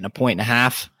team getting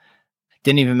 1.5.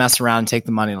 Didn't even mess around and take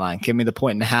the money line. Give me the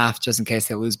 1.5 just in case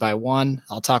they lose by 1.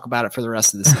 I'll talk about it for the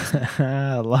rest of the season.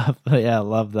 I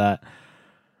love that.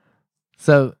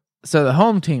 So the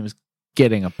home team's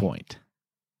getting a point.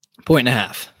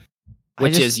 1.5,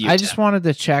 which is UTEP. I just wanted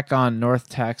to check on North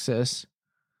Texas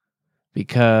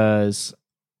because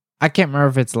I can't remember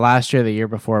if it's last year or the year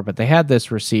before, but they had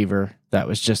this receiver that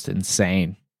was just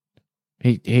insane.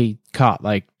 He caught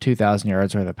like 2,000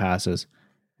 yards worth of passes.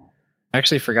 I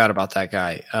actually forgot about that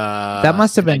guy. That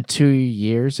must have been 2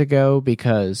 years ago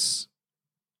because,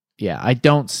 yeah, I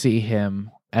don't see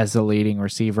him as the leading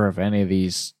receiver of any of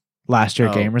these last year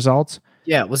game results.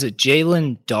 Yeah, was it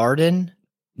Jalen Darden?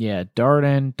 Yeah,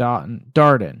 Darden.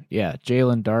 Yeah,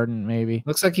 Jalen Darden, maybe.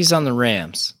 Looks like he's on the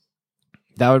Rams.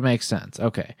 That would make sense.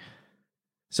 Okay.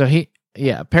 So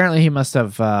apparently he must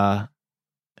have got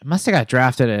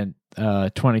drafted in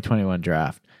 2021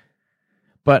 draft.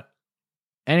 But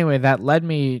anyway, that led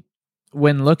me,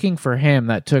 when looking for him,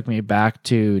 that took me back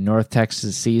to North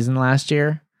Texas season last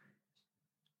year.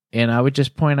 And I would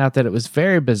just point out that it was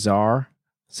very bizarre.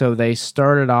 So they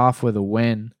started off with a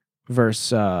win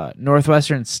versus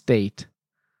Northwestern State.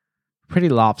 Pretty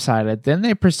lopsided. Then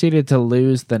they proceeded to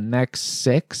lose the next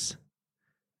 6,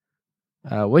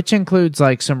 which includes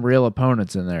like some real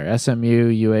opponents in there. SMU,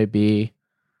 UAB,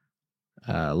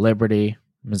 Liberty,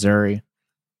 Missouri.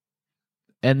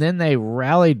 and then they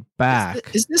rallied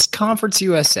back. Is this Conference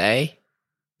USA?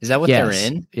 Is that what Yes. they're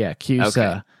in? Yeah, CUSA.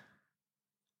 Okay.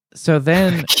 So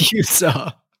then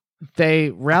CUSA. they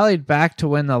rallied back to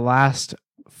win the last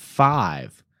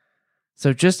 5.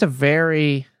 So just a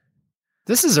very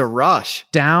This is a rush.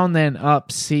 down then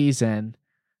up season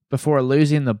before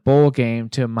losing the bowl game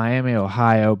to Miami,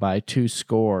 Ohio by 2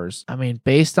 scores. I mean,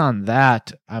 based on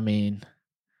that,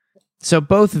 so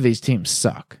both of these teams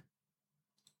suck.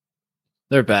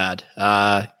 They're bad.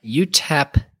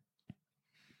 UTEP.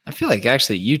 I feel like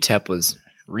actually UTEP was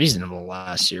reasonable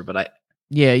last year, but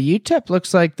Yeah, UTEP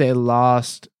looks like they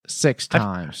lost 6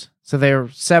 times. So they were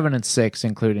 7-6,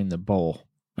 including the bowl.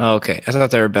 Oh, okay. I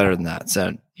thought they were better than that.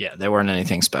 So yeah, they weren't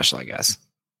anything special, I guess.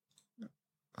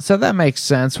 So that makes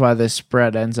sense why this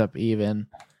spread ends up even.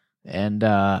 And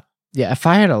yeah, if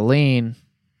I had a lean,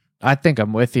 I think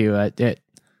I'm with you.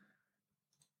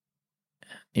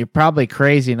 You're probably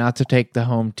crazy not to take the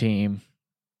home team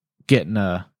getting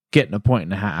a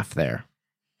 1.5 there.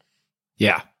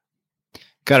 Yeah.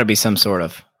 Got to be some sort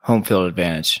of home field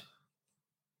advantage.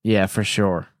 Yeah, for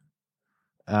sure.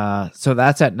 So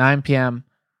that's at 9 p.m.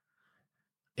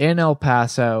 in El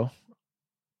Paso.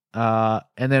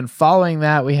 And then following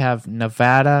that, we have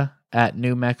Nevada at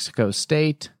New Mexico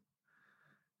State.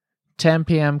 10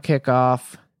 p.m.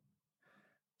 kickoff.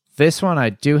 This one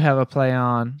I do have a play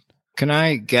on. Can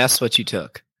I guess what you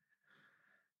took?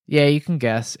 Yeah, you can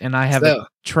guess. And I have a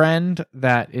trend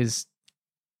that is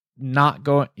not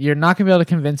going... You're not going to be able to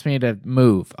convince me to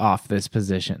move off this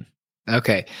position.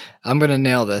 Okay, I'm going to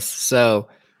nail this. So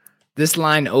this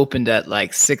line opened at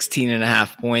like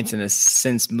 16.5 points and has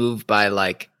since moved by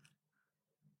like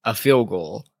a field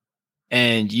goal.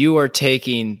 And you are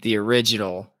taking the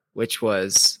original, which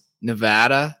was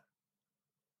Nevada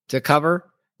to cover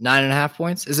 9.5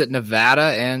 points. Is it Nevada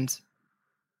and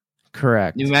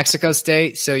Correct. New Mexico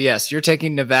State? So yes, you're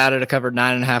taking Nevada to cover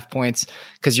 9.5 points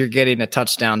because you're getting a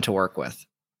touchdown to work with.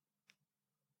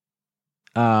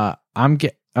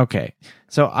 Okay.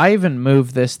 So I even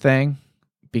moved this thing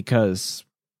because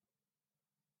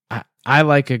I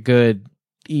like a good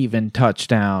even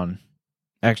touchdown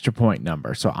extra point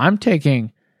number. So I'm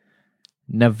taking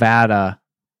Nevada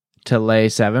to lay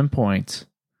 7 points,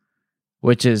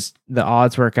 which is the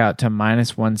odds work out to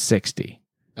 -160.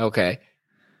 Okay.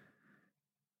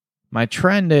 My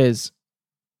trend is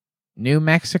New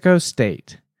Mexico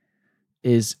State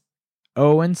is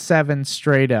 0-7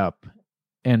 straight up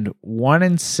and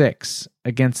 1-6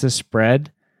 against the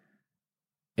spread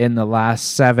in the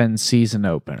last 7 season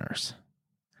openers.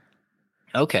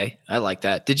 Okay, I like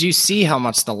that. Did you see how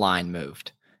much the line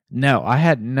moved? No, I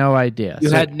had no idea.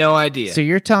 You had no idea. So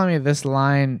you're telling me this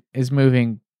line is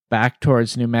moving back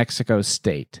towards New Mexico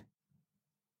State?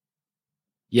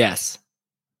 Yes.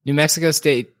 New Mexico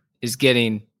State is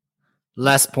getting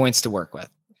less points to work with.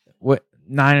 What,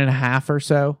 9.5 or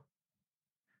so?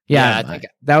 Yeah, I think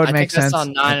that would make sense. I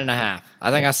saw 9.5. I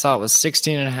think I saw it was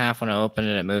 16.5 when I opened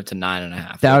it. It moved to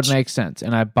 9.5. That would make sense.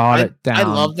 And I bought it down. I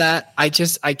love that. I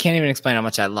can't even explain how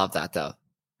much I love that though.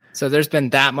 So there's been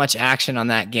that much action on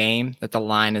that game that the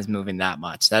line is moving that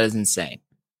much. That is insane.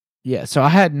 Yeah, so I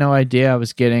had no idea I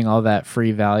was getting all that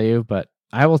free value, but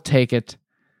I will take it.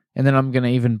 And then I'm going to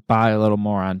even buy a little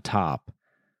more on top.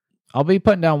 I'll be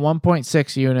putting down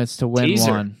 1.6 units to win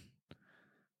Teaser. one.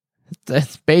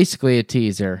 That's basically a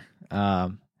teaser.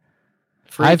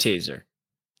 Free teaser.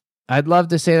 I'd love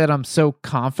to say that I'm so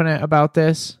confident about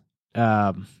this.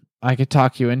 I could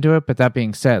talk you into it, but that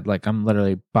being said, like I'm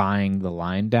literally buying the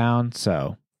line down.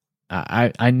 So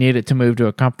I need it to move to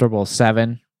a comfortable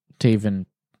 7 to even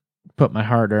put my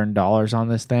hard-earned dollars on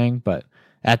this thing. But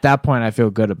at that point, I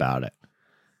feel good about it.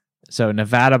 So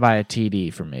Nevada by a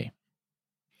TD for me.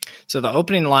 So the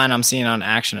opening line I'm seeing on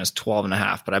action is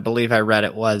 12.5, but I believe I read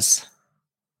it was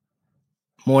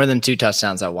more than 2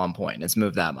 touchdowns at one point. It's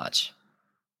moved that much.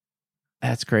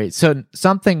 That's great. So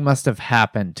something must have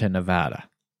happened to Nevada.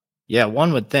 Yeah,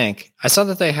 one would think. I saw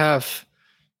that they have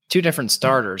 2 different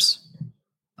starters.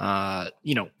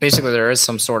 Basically there is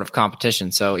some sort of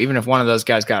competition. So even if one of those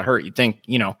guys got hurt, you'd think,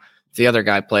 if the other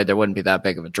guy played, there wouldn't be that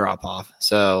big of a drop off.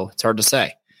 So it's hard to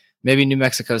say. Maybe New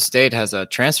Mexico State has a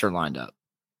transfer lined up.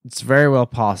 It's very well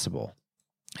possible.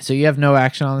 So you have no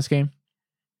action on this game?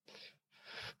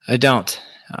 I don't.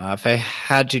 If I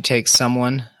had to take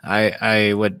someone,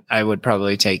 I would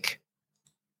probably take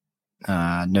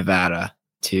Nevada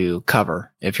to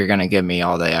cover if you're going to give me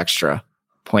all the extra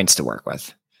points to work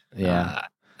with. Yeah.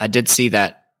 I did see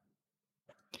that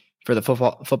for the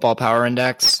football power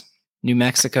index, New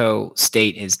Mexico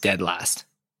State is dead last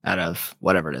out of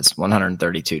whatever it is,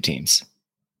 132 teams.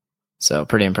 So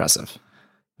pretty impressive.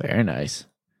 Very nice.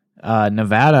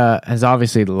 Nevada has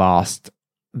obviously lost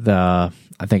I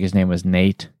think his name was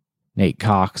Nate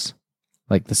Cox,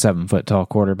 like the 7-foot tall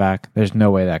quarterback. There's no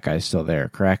way that guy's still there,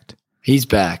 correct? He's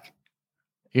back.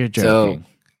 You're joking.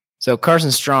 So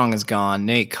Carson Strong is gone.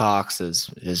 Nate Cox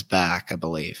is back, I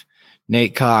believe.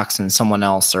 Nate Cox and someone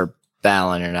else are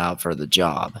battling it out for the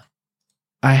job.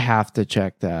 I have to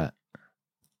check that.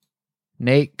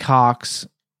 Nate Cox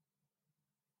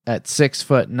at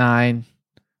 6'9",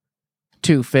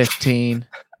 215.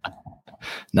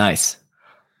 Nice.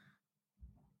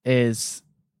 Is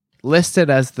listed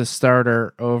as the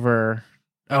starter over,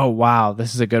 oh wow,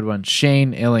 this is a good one,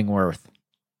 Shane Illingworth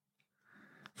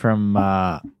from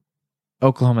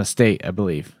Oklahoma State, I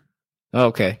believe.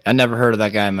 Okay. I never heard of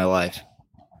that guy in my life.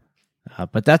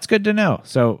 But that's good to know.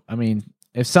 So, I mean,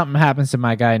 if something happens to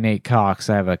my guy Nate Cox,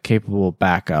 I have a capable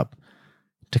backup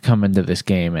to come into this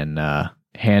game and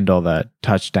handle the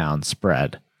touchdown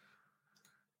spread.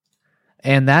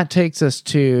 And that takes us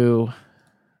to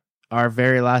our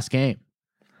very last game.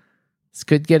 This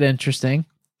could get interesting.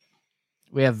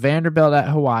 We have Vanderbilt at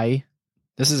Hawaii.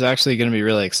 This is actually going to be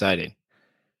really exciting.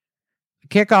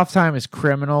 Kickoff time is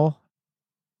criminal.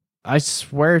 I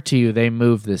swear to you, they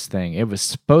moved this thing. It was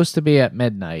supposed to be at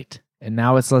midnight, and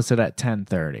now it's listed at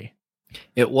 10:30.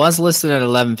 It was listed at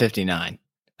 11:59.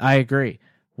 I agree.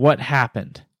 What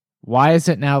happened? Why is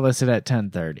it now listed at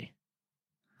 10:30?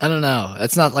 I don't know.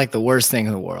 It's not like the worst thing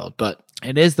in the world, but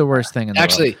it is the worst thing in the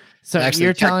world. So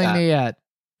you're telling that.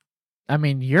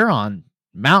 me you're on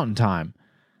Mountain Time.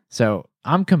 So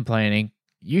I'm complaining.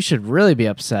 You should really be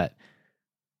upset.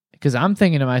 Because I'm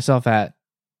thinking to myself at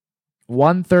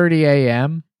 1:30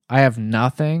 a.m., I have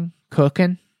nothing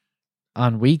cooking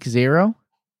on week 0.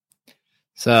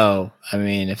 So, I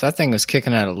mean, if that thing was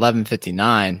kicking at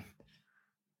 11:59,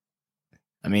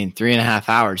 I mean, 3.5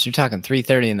 hours, you're talking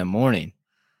 3:30 in the morning.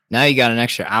 Now you got an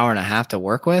extra hour and a half to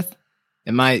work with.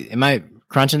 Am I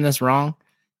crunching this wrong?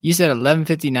 You said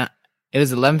 11:59. It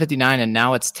was 11:59 and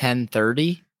now it's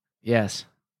 10:30? Yes.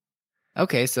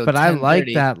 Okay, so but I like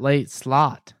that late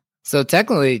slot. So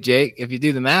technically, Jake, if you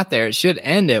do the math there, it should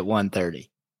end at 1:30.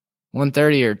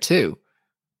 1:30 or 2.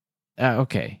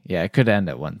 Okay. Yeah, it could end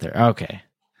at 1:30. Okay.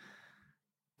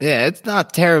 Yeah, it's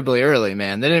not terribly early,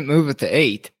 man. They didn't move it to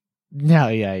 8. No,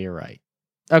 yeah, you're right.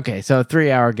 Okay, so a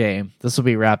 3-hour game. This will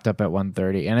be wrapped up at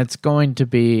 1:30, and it's going to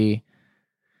be,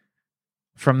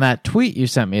 from that tweet you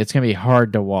sent me, it's going to be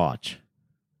hard to watch.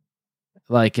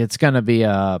 Like, it's going to be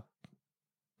a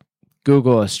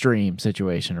Google a stream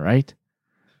situation, right?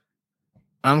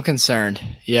 I'm concerned.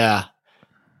 Yeah.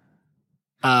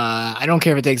 I don't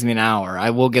care if it takes me an hour. I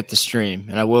will get the stream,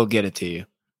 and I will get it to you.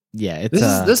 Yeah, it's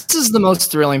this is the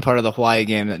most thrilling part of the Hawaii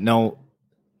game that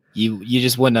you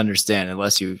just wouldn't understand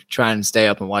unless you try and stay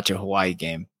up and watch a Hawaii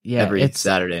game every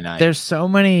Saturday night. There's so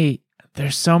many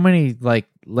like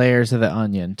layers of the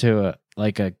onion to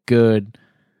a good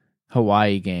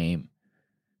Hawaii game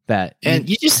that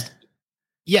you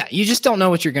just don't know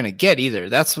what you're going to get either.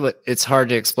 That's what it's hard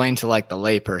to explain to like the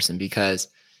layperson because,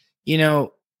 you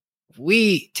know,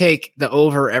 we take the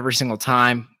over every single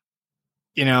time,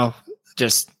 you know,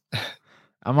 just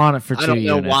I'm on it for 2 units. I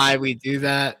don't know why we do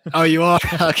that. Oh, you are?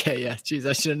 Okay, yeah. Jeez,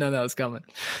 I should have known that was coming.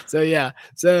 So, yeah.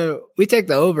 So, we take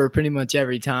the over pretty much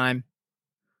every time.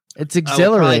 It's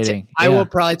exhilarating. I will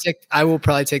probably take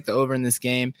the over in this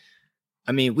game.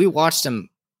 I mean, we watched them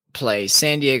play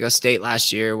San Diego State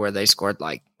last year where they scored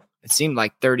it seemed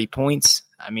like 30 points.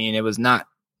 I mean, it was not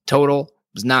total.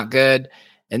 It was not good.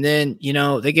 And then, you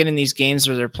know, they get in these games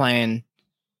where they're playing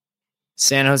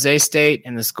San Jose State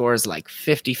and the score is like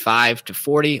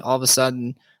 55-40. All of a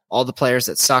sudden, all the players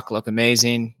that suck look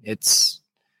amazing. It's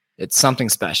something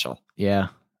special. Yeah.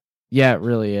 Yeah, it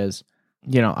really is.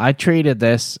 You know, I treated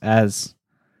this as,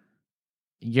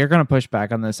 you're going to push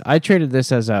back on this. I treated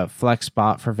this as a flex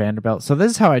spot for Vanderbilt. So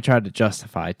this is how I tried to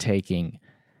justify taking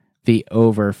the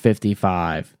over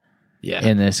 55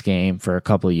 in this game for a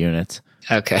couple units.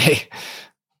 Okay.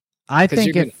 I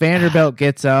think if Vanderbilt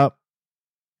gets up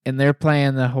and they're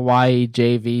playing the Hawaii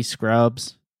JV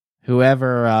scrubs,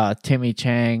 whoever Timmy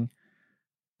Chang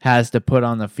has to put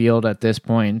on the field at this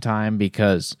point in time,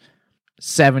 because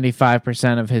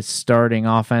 75% of his starting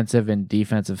offensive and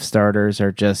defensive starters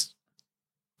are just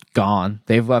gone.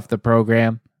 They've left the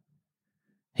program.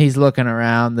 He's looking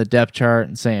around the depth chart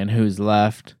and saying who's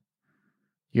left.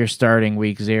 You're starting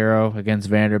week 0 against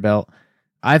Vanderbilt.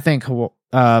 I think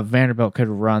Vanderbilt could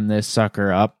run this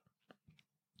sucker up.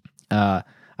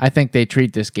 I think they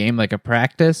treat this game like a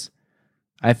practice.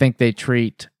 I think they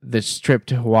treat this trip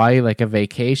to Hawaii like a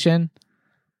vacation.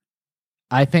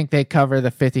 I think they cover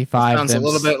the 55. Sounds a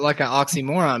little bit like an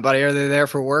oxymoron, buddy. Are they there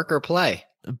for work or play?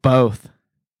 Both.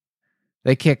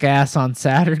 They kick ass on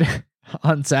Saturday,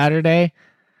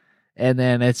 and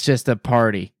then it's just a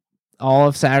party all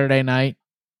of Saturday night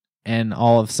and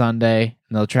all of Sunday,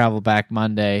 and they'll travel back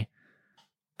Monday.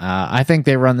 I think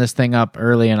they run this thing up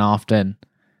early and often.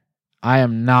 I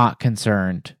am not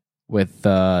concerned with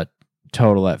the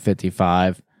total at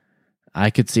 55. I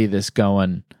could see this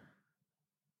going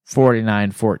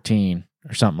 49-14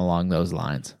 or something along those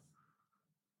lines.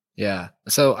 Yeah.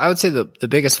 So I would say the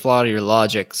biggest flaw to your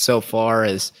logic so far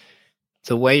is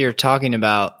the way you're talking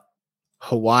about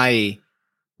Hawaii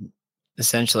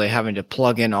essentially having to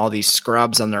plug in all these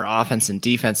scrubs on their offense and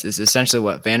defense is essentially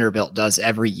what Vanderbilt does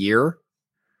every year.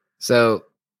 So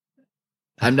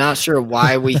I'm not sure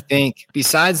why we think,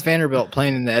 besides Vanderbilt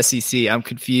playing in the SEC, I'm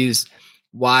confused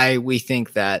why we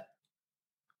think that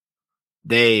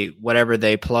whatever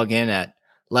they plug in at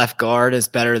left guard is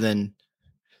better than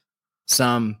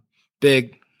some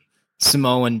big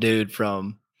Samoan dude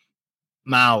from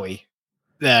Maui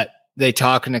that they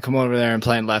talking to come over there and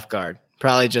playing left guard.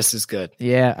 Probably just as good.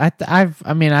 Yeah,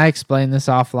 I explained this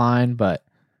offline, but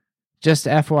just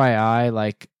FYI,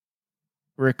 like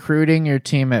recruiting your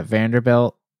team at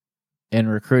Vanderbilt and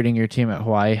recruiting your team at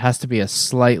Hawaii has to be a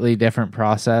slightly different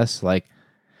process. Like,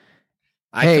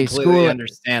 I completely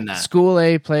understand that. School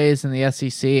A plays in the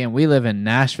SEC, and we live in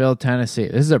Nashville, Tennessee.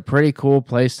 This is a pretty cool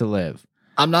place to live.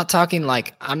 I'm not talking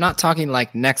like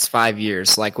next 5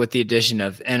 years, like with the addition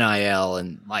of NIL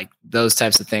and like those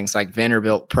types of things. Like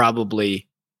Vanderbilt probably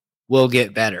will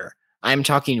get better. I'm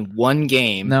talking one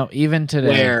game. No, even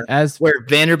today, where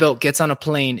Vanderbilt gets on a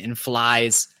plane and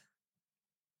flies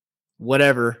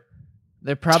whatever,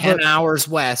 they're probably 10 hours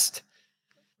west.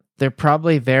 They're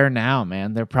probably there now,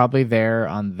 man. They're probably there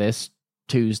on this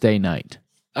Tuesday night.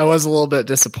 I was a little bit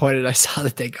disappointed. I saw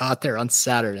that they got there on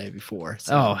Saturday before.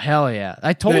 So. Oh, hell yeah.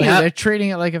 I told you they're treating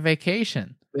it like a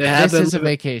vacation. This is a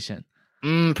vacation.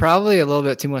 Probably a little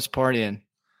bit too much partying.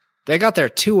 They got there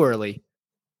too early.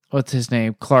 What's his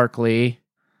name? Clark Lee.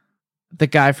 The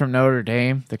guy from Notre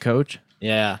Dame, the coach.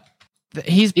 Yeah.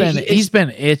 He's been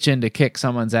itching to kick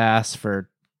someone's ass for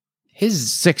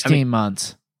 16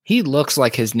 months. He looks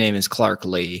like his name is Clark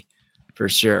Lee for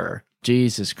sure.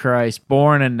 Jesus Christ.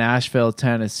 Born in Nashville,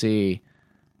 Tennessee.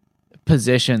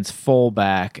 Positions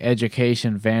fullback.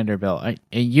 Education Vanderbilt. And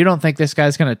you don't think this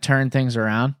guy's going to turn things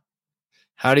around?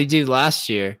 How'd he do last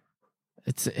year?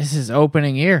 It's his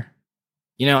opening year.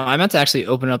 You know, I meant to actually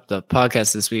open up the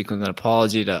podcast this week with an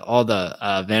apology to all the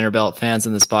Vanderbilt fans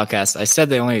in this podcast. I said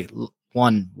they only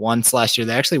won once last year.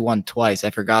 They actually won twice. I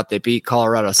forgot they beat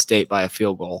Colorado State by a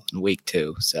field goal in week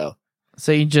 2. So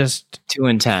you just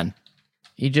 2-10.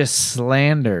 You just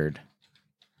slandered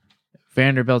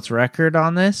Vanderbilt's record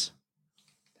on this?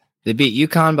 They beat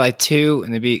UConn by 2,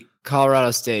 and they beat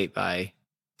Colorado State by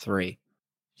 3.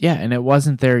 Yeah, and it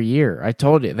wasn't their year. I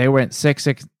told you they went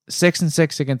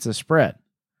 6-6 against the spread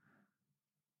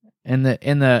in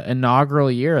the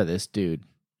inaugural year of this dude.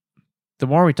 The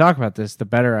more we talk about this, the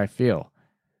better I feel.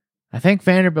 I think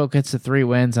Vanderbilt gets the 3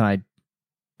 wins, and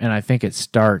I think it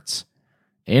starts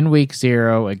in week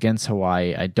 0 against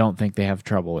Hawaii. I don't think they have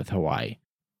trouble with Hawaii.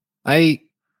 I'm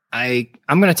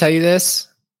going to tell you this.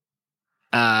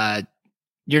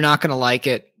 You're not going to like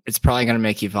it. It's probably going to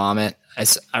make you vomit.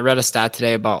 I read a stat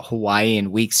today about Hawaii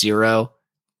in week 0.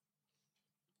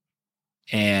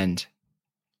 And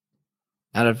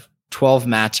out of 12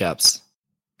 matchups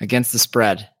against the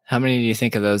spread, how many do you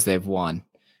think of those they've won?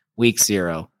 Week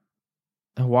 0.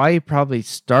 Hawaii probably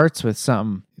starts with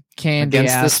some candy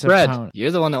against the spread. Opponent.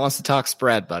 You're the one that wants to talk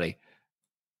spread, buddy.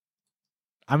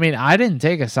 I mean, I didn't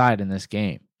take a side in this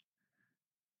game.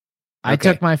 I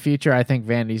took my future. I think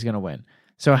Vandy's going to win.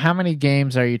 So how many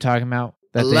games are you talking about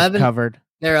that 11, they've covered?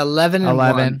 They're 11 and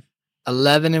 11.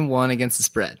 11 and 1 against the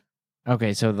spread.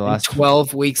 Okay, so the last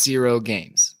 12 week 0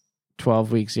 games.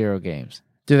 12 week 0 games.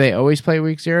 Do they always play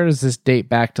week 0? Or does this date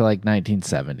back to like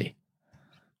 1970?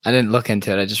 I didn't look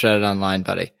into it. I just read it online,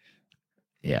 buddy.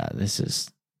 Yeah, this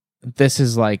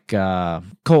is like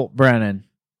Colt Brennan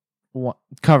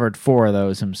covered 4 of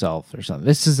those himself or something.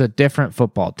 This is a different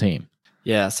football team.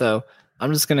 Yeah, so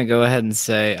I'm just going to go ahead and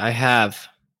say I have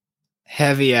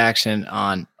heavy action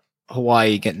on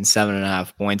Hawaii getting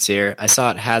 7.5 points here. I saw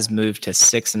it has moved to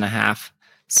 6.5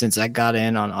 since I got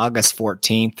in on August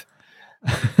 14th.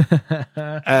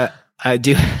 I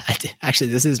do. Actually,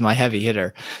 this is my heavy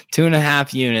hitter.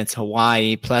 2.5 units,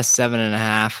 Hawaii plus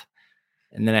 7.5.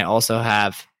 And then I also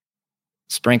have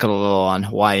sprinkled a little on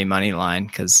Hawaii money line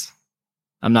because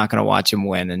I'm not going to watch him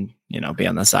win and, be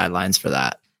on the sidelines for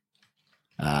that.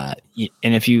 And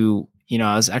if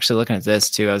I was actually looking at this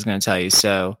too, I was going to tell you.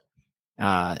 So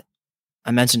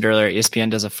I mentioned earlier,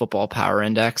 ESPN does a football power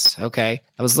index. Okay.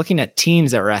 I was looking at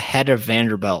teams that were ahead of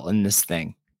Vanderbilt in this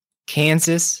thing.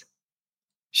 Kansas,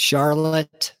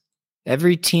 Charlotte,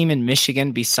 every team in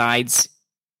Michigan besides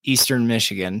Eastern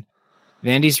Michigan.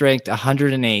 Vandy's ranked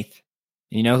 108th.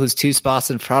 You know who's 2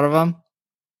 spots in front of them?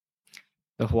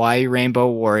 The Hawaii Rainbow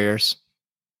Warriors.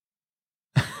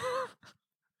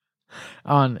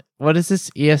 On what is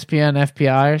this, ESPN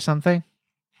FPI or something?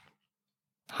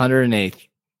 108th.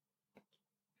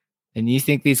 And you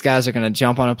think these guys are going to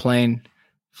jump on a plane,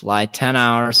 fly 10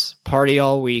 hours, party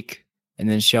all week, and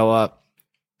then show up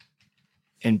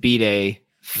and beat a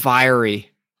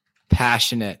fiery,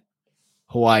 passionate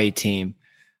Hawaii team?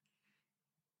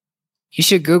 You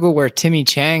should Google where Timmy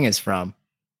Chang is from.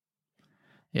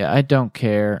 Yeah, I don't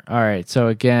care. All right, so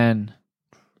again,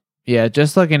 yeah,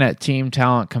 just looking at team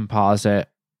talent composite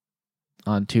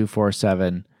on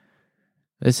 247,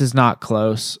 this is not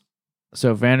close.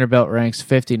 So Vanderbilt ranks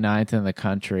 59th in the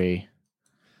country.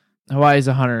 Hawaii's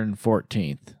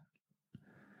 114th.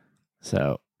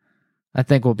 So I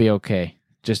think we'll be okay,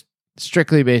 just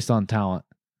strictly based on talent.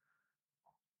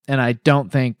 And I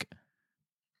don't think,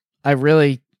 I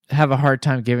really have a hard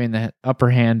time giving the upper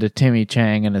hand to Timmy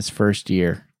Chang in his first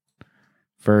year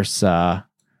versus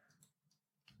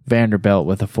Vanderbilt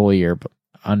with a full year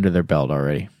under their belt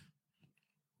already.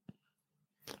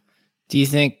 Do you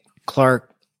think Clark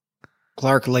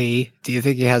Lee, do you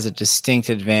think he has a distinct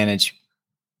advantage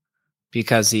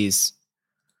because he's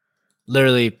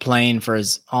literally playing for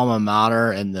his alma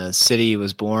mater and the city he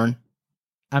was born?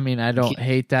 I mean, I don't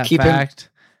hate that fact.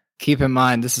 Keep in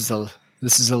mind, this is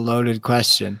a loaded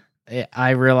question.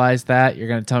 I realize that you're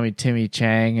going to tell me Timmy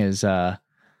Chang is a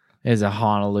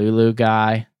Honolulu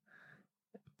guy,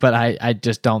 but I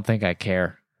just don't think I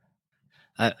care.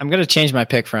 I'm going to change my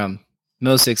pick from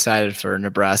most excited for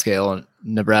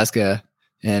Nebraska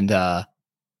and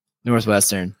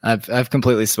Northwestern. I've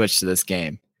completely switched to this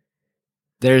game.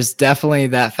 There's definitely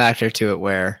that factor to it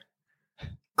where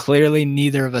clearly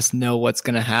neither of us know what's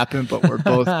going to happen, but we're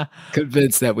both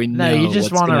convinced that we know what's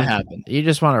going to happen. You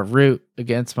just want to root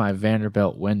against my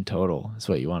Vanderbilt win total is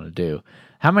what you want to do.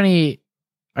 How many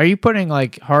are you putting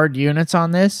like hard units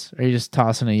on this, or are you just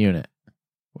tossing a unit?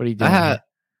 What are you doing?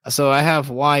 I have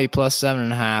Hawaii plus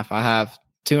 7.5. I have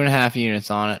 2.5 units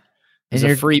on it. It's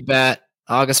a free bet.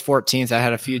 August 14th, I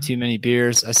had a few too many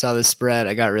beers. I saw this spread.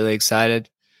 I got really excited.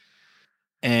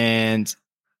 And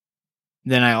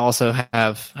then I also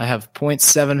have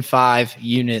 0.75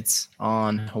 units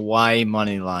on Hawaii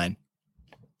money line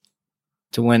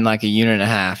to win like 1.5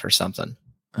 units or something.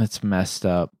 That's messed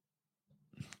up.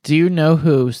 Do you know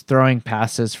who's throwing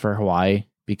passes for Hawaii?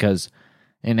 Because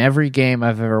in every game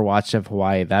I've ever watched of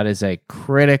Hawaii, that is a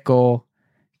critical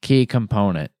key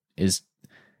component. Is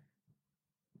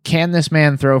can this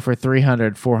man throw for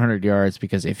 300, 400 yards?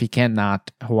 Because if he cannot,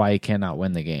 Hawaii cannot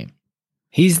win the game.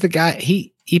 He's the guy.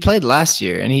 He played last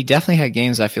year, and he definitely had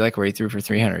games, I feel like, where he threw for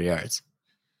 300 yards.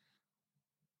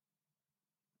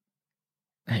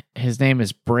 His name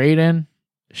is Braden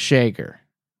Shager.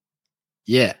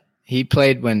 Yeah, he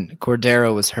played when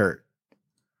Cordero was hurt.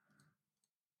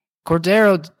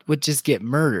 Cordero would just get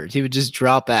murdered. He would just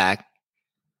drop back.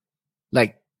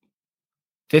 Like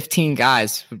 15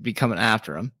 guys would be coming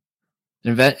after him.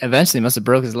 And eventually he must have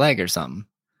broke his leg or something.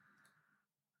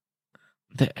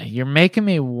 You're making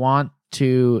me want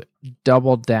to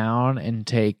double down and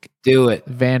take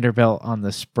Vanderbilt on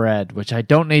the spread, which I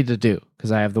don't need to do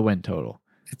because I have the win total.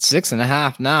 It's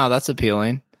 6.5 now. That's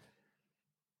appealing.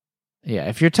 Yeah,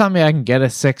 if you're telling me I can get a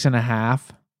 6.5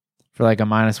 for like a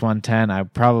minus 110, I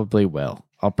probably will.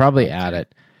 I'll probably add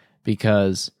it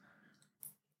because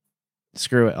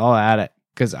screw it. I'll add it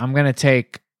because I'm going to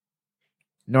take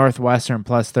Northwestern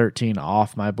plus 13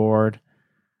 off my board.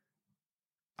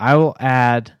 I will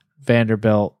add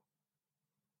Vanderbilt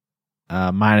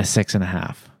minus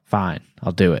 6.5. Fine,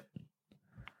 I'll do it.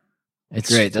 It's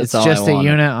great. It's just a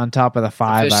unit on top of the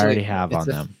 5 I already have on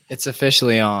them. It's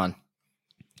officially on.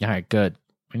 All right, good.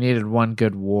 We needed one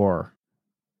good war.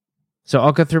 So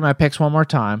I'll go through my picks one more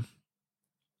time.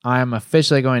 I am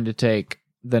officially going to take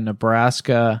the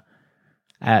Nebraska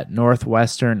at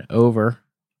Northwestern over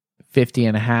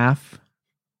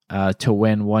 50.5 to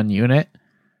win 1 unit.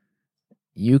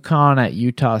 UConn at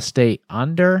Utah State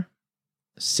under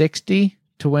 60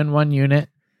 to win 1 unit.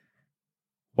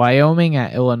 Wyoming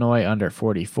at Illinois under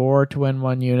 44 to win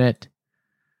 1 unit.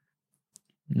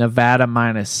 Nevada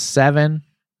minus 7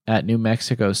 at New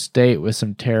Mexico State with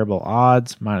some terrible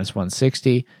odds, minus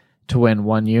 160 to win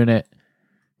 1 unit.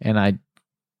 And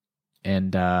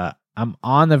I'm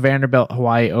on the Vanderbilt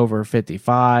Hawaii over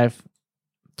 55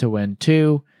 to win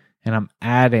 2, and I'm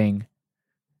adding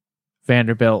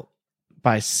Vanderbilt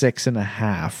by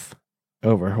 6.5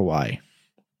 over Hawaii.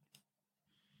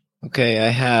 Okay, I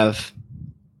have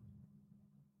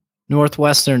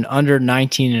Northwestern under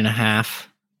 19.5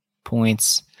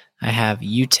 points. I have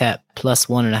UTEP plus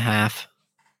 1.5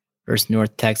 versus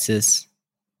North Texas.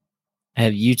 I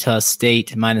have Utah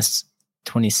State minus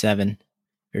 27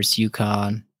 versus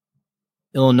UConn.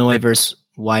 Illinois versus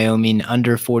Wyoming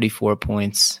under 44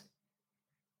 points.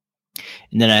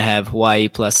 And then I have Hawaii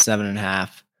plus 7.5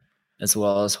 as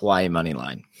well as Hawaii money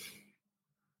line.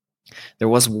 There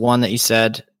was one that you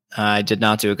said I did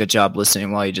not do a good job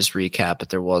listening while you just recap, but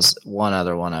there was one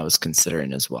other one I was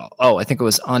considering as well. Oh, I think it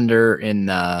was under in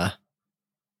the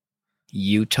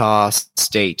Utah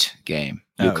State game.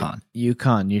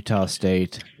 UConn. Utah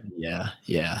State.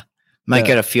 Yeah. Might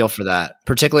get a feel for that.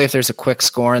 Particularly if there's a quick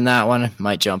score in that one,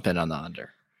 might jump in on the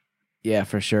under. Yeah,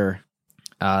 for sure.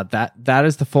 That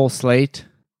is the full slate.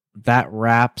 That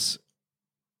wraps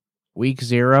week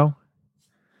 0.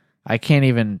 I can't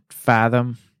even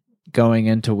fathom going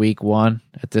into week 1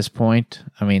 at this point.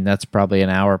 I mean, that's probably an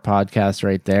hour podcast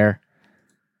right there.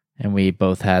 And we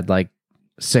both had like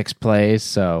 6 plays,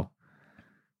 so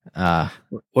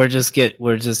we're just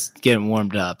getting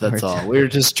warmed up. That's all. We're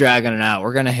just dragging it out.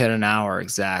 We're gonna hit an hour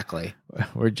exactly.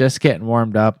 We're just getting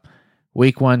warmed up.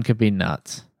 Week 1 could be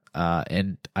nuts.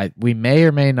 And we may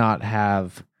or may not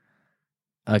have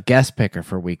a guest picker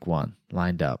for week 1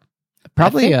 lined up.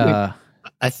 Probably I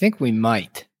think we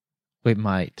might. We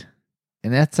might.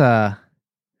 And that's no,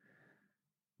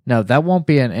 that won't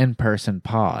be an in-person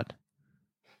pod.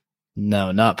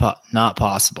 No, not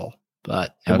possible.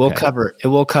 But it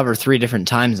will cover 3 different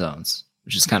time zones,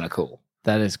 which is kind of cool.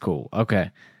 That is cool. Okay.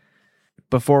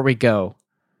 Before we go,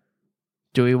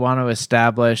 do we want to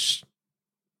establish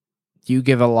you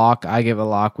give a lock, I give a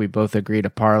lock, we both agree to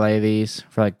parlay these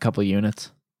for like a couple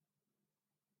units?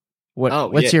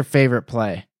 What's your favorite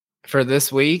play? For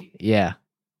this week? Yeah.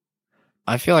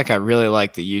 I feel like I really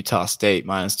like the Utah State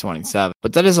minus 27,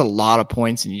 but that is a lot of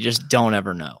points and you just don't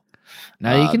ever know.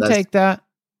 Now you can take that.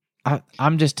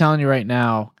 I'm just telling you right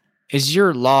now. Is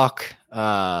your lock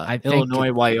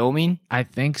Illinois, Wyoming? I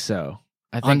think so.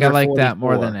 I think I like 44. That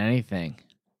more than anything.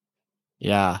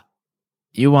 Yeah.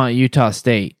 You want Utah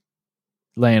State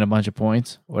laying a bunch of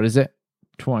points. What is it?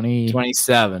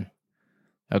 27.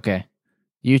 Okay.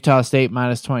 Utah State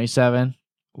minus 27.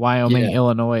 Wyoming,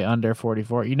 Illinois under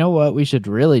 44. You know what we should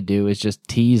really do is just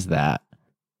tease that.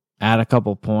 Add a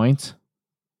couple points.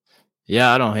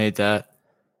 Yeah, I don't hate that.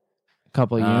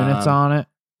 Couple units on it.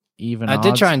 Even I odds.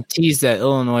 did try and tease that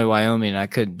Illinois, Wyoming. I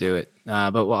couldn't do it,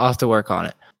 but I'll have to work on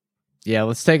it. Yeah,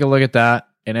 let's take a look at that.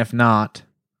 And if not,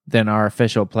 then our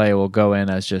official play will go in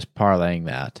as just parlaying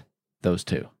those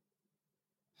 2. All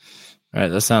right,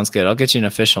 that sounds good. I'll get you an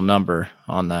official number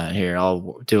on that here.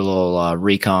 I'll do a little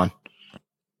recon.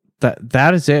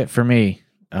 That is it for me.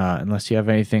 Unless you have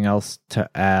anything else to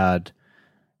add,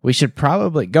 we should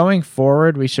probably going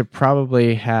forward. We should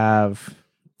probably have.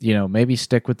 Maybe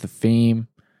stick with the theme.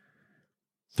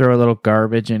 Throw a little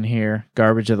garbage in here.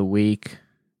 Garbage of the week.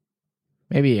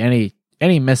 Maybe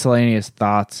any miscellaneous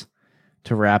thoughts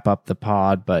to wrap up the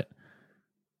pod, but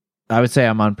I would say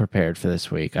I'm unprepared for this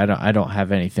week. I don't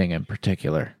have anything in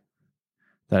particular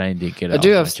that I need to get off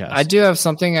my chest. I do have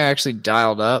something I actually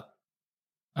dialed up.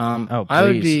 Please. I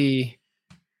would be.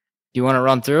 You want to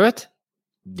run through it?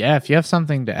 Yeah, if you have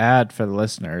something to add for the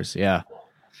listeners, yeah.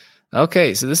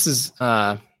 Okay, so this is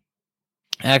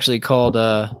actually called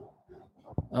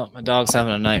my dog's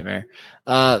having a nightmare.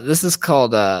 This is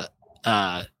called the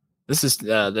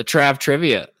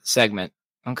TRAVia segment.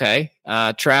 Okay.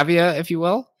 TRAVia, if you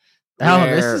will. Oh,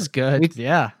 this is good.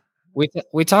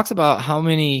 We talked about how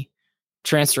many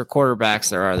transfer quarterbacks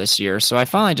there are this year. So I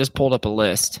finally just pulled up a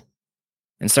list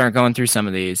and started going through some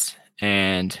of these,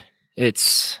 and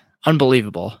it's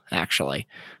unbelievable, actually.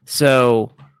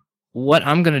 So what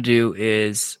I'm going to do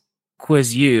is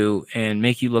quiz you and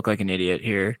make you look like an idiot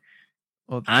here.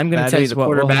 Well, I'm going to tell you the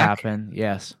quarterback. Will happen.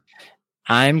 Yes.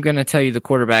 I'm going to tell you the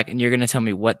quarterback, and you're going to tell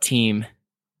me what team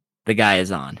the guy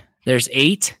is on. There's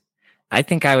 8. I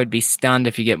think I would be stunned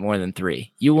if you get more than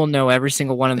 3. You will know every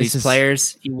single one of these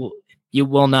players. You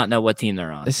will not know what team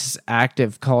they're on. This is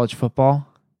active college football?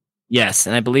 Yes,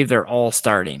 and I believe they're all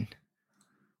starting.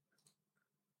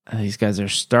 These guys are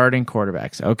starting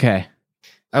quarterbacks. Okay.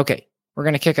 We're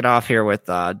going to kick it off here with,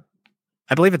 I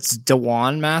believe it's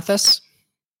DeJuan Mathis,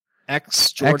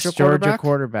 ex-Georgia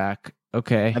quarterback.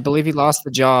 Okay. I believe he lost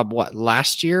the job,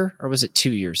 last year? Or was it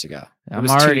 2 years ago? It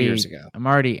was 2 years ago. I'm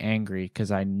already angry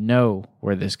because I know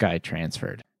where this guy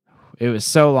transferred. It was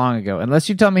so long ago. Unless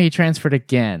you tell me he transferred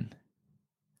again.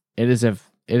 It is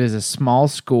a small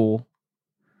school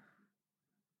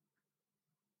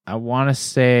I want to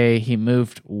say he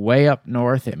moved way up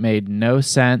north. It made no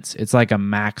sense. It's like a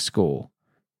MAC school.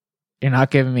 You're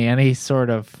not giving me any sort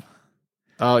of.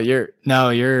 Oh, you're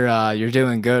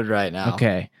doing good right now.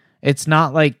 Okay. It's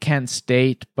not like Kent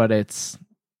State, but it's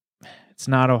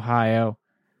not Ohio.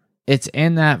 It's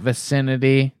in that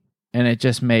vicinity, and it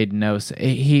just made no sense.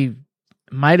 He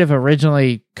might have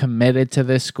originally committed to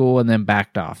this school and then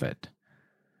backed off it.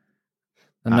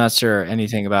 I'm not sure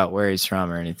anything about where he's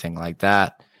from or anything like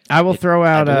that. I will throw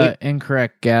out an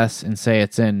incorrect guess and say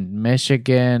it's in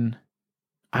Michigan.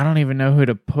 I don't even know who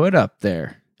to put up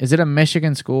there. Is it a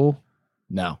Michigan school?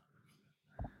 No.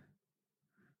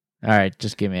 All right,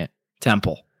 just give me it.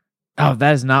 Temple. Oh,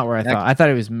 that is not where I thought. I thought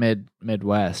it was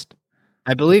Midwest.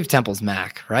 I believe Temple's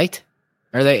MAC, right?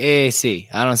 Or are they AAC?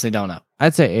 I honestly don't know.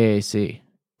 I'd say AAC.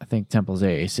 I think Temple's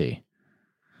AAC.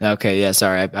 Okay, yeah,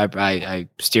 sorry. I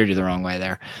steered you the wrong way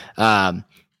there.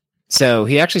 So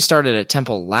he actually started at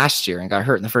Temple last year and got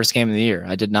hurt in the first game of the year.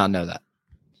 I did not know that.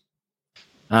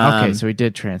 Okay, so he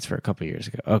did transfer a couple years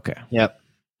ago. Okay. Yep.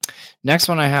 Next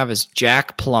one I have is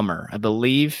Jack Plummer. I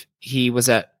believe he was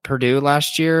at Purdue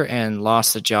last year and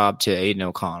lost the job to Aiden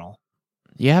O'Connell.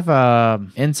 You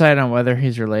have insight on whether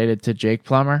he's related to Jake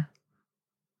Plummer?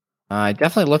 I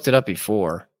definitely looked it up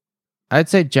before. I'd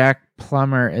say Jack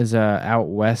Plummer is a out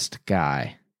west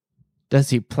guy. Does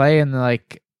he play in the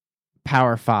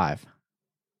Power 5?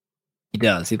 He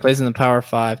does. He plays in the Power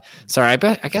 5. Sorry,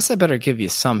 I guess I better give you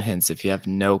some hints if you have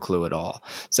no clue at all.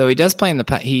 So he does play in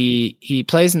the he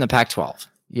plays in the Pac-12.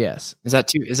 Yes. Is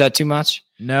that too much?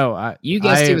 No, you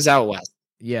guessed he was out west.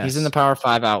 Yes. He's in the Power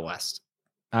 5 out west.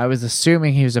 I was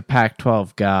assuming he was a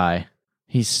Pac-12 guy.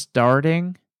 He's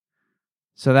starting,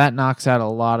 so that knocks out a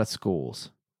lot of schools.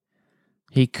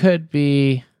 He could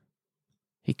be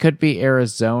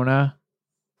Arizona.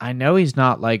 I know he's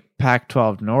not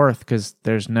Pac-12 North because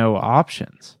there's no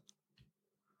options.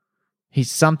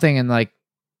 He's something in the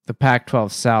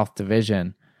Pac-12 South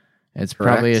division. It's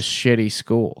Correct. probably a shitty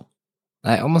school.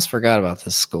 I almost forgot about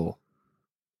this school.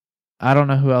 I don't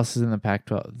know who else is in the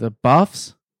Pac-12. The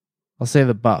Buffs? I'll say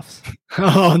the Buffs.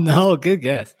 Oh no, good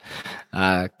guess.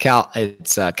 Cal.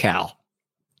 It's Cal.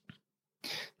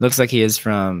 Looks like he is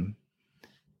from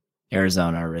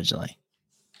Arizona originally.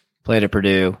 Played at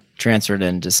Purdue, transferred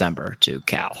in December to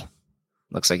Cal.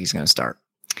 Looks like he's going to start.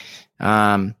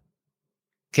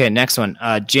 Okay, next one.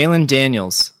 Jalen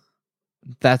Daniels.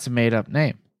 That's a made-up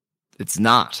name. It's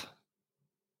not.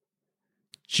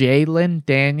 Jalen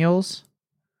Daniels?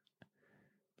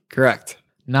 Correct.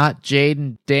 Not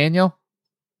Jaden Daniel?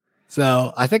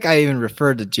 So I think I even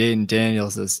referred to Jaden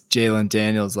Daniels as Jalen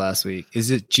Daniels last week.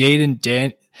 Is it Jaden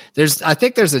Dan? I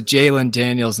think there's a Jalen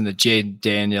Daniels and a Jaden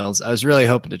Daniels. I was really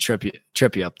hoping to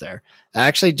trip you up there. I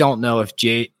actually don't know if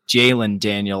Jalen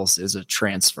Daniels is a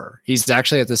transfer. He's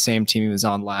actually at the same team he was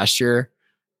on last year.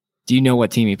 Do you know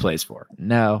what team he plays for?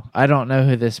 No, I don't know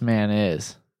who this man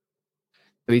is.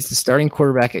 So he's the starting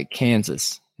quarterback at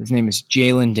Kansas. His name is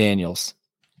Jalen Daniels.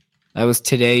 I was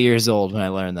today years old when I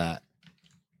learned that.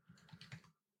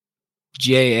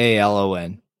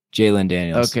 Jalon. Jalen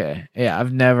Daniels. Okay. Yeah,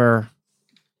 I've never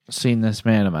seen this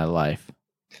man in my life.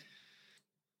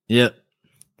 Yep.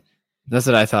 That's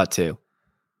what I thought too.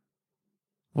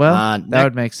 Well, that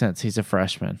would make sense. He's a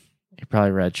freshman. He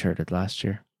probably redshirted last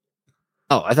year.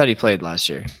 Oh, I thought he played last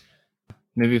year.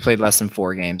 Maybe he played less than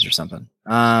 4 games or something.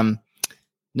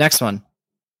 Next one.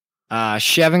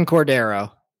 Chevin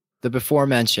Cordero, the before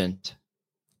mentioned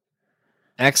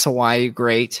ex-Hawaii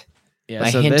great. Yeah,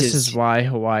 so this is why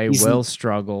Hawaii will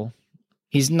struggle.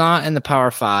 He's not in the Power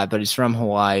 5, but he's from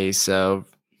Hawaii, so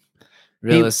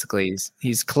realistically,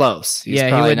 he's close. He's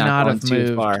he would not going have too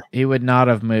moved. far. He would not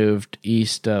have moved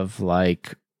east of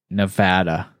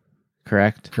Nevada,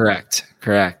 correct?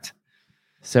 Correct.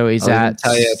 So he's I'll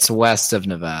tell you it's west of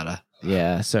Nevada.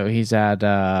 Yeah, so he's at.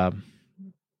 I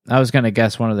was going to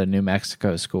guess one of the New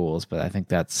Mexico schools, but I think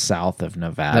that's south of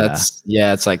Nevada.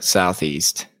 It's like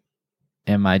southeast.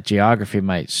 And my geography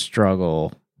might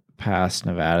struggle past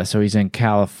Nevada. So he's in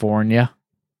California.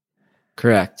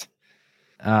 Correct.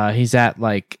 He's at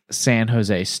San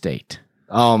Jose State.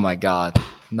 Oh my God.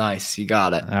 Nice. You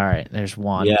got it. All right. There's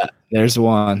one. Yeah, there's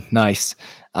one. Nice.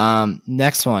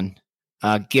 Next one.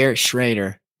 Garrett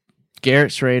Schrader.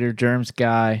 Garrett Schrader, Germs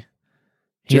guy.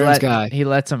 He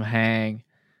lets him hang.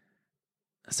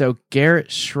 So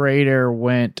Garrett Schrader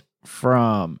went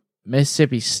from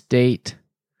Mississippi State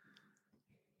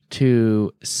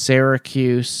to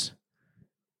Syracuse.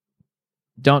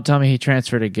 Don't tell me he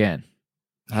transferred again.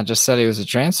 I just said he was a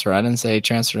transfer. I didn't say he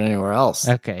transferred anywhere else.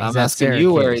 Okay. I'm asking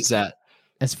you where he's at.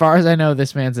 As far as I know,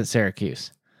 this man's at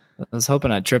Syracuse. I was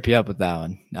hoping I'd trip you up with that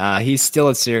one. He's still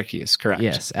at Syracuse, correct?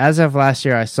 Yes. As of last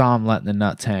year, I saw him letting the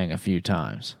nuts hang a few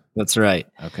times. That's right.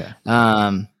 Okay.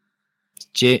 I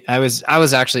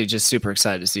was actually just super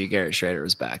excited to see Garrett Schrader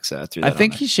was back. So I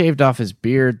think he shaved off his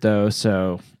beard though,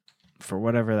 so for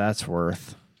whatever that's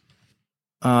worth.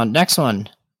 Next one,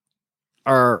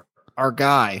 our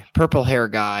guy, purple hair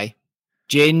guy,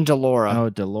 Jaden DeLora. Oh,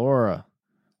 DeLora.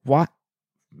 What?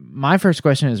 My first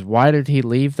question is, why did he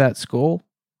leave that school?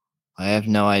 I have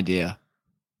no idea.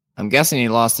 I'm guessing he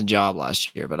lost the job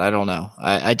last year, but I don't know.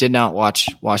 I did not watch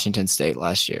Washington State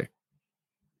last year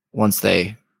once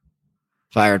they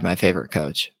fired my favorite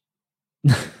coach.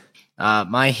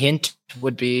 My hint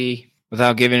would be,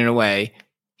 without giving it away,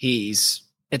 it's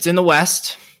in the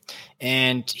West,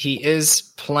 and he is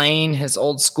playing his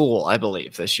old school, I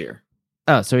believe, this year.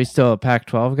 Oh, so he's still a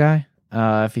Pac-12 guy?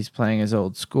 If he's playing his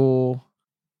old school.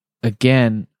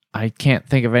 Again, I can't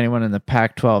think of anyone in the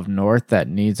Pac-12 North that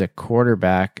needs a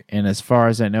quarterback. And as far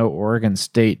as I know, Oregon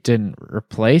State didn't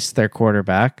replace their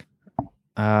quarterback.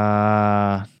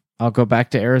 I'll go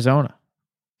back to Arizona.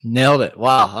 Nailed it.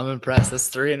 Wow, I'm impressed. That's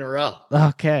 3 in a row.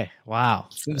 Okay, wow.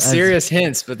 Some serious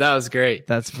hints, but that was great.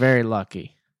 That's very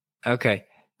lucky. Okay.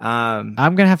 I'm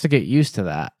going to have to get used to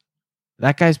that.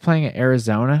 That guy's playing at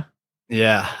Arizona?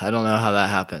 Yeah, I don't know how that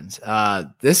happens.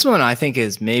 This one I think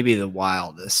is maybe the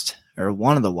wildest, or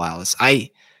one of the wildest.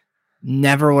 I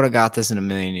never would have got this in a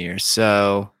million years.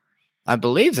 So I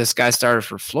believe this guy started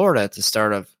for Florida at the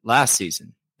start of last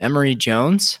season. Emory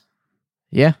Jones?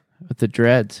 Yeah, with the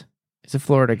dreads. He's a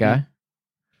Florida guy.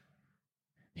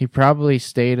 He probably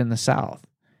stayed in the South.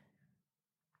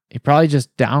 He probably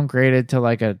just downgraded to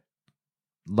like a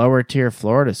lower tier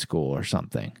Florida school or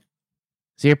something.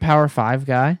 Is he a Power 5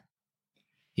 guy?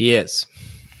 He is.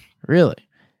 Really?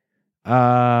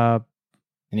 And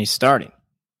he's starting.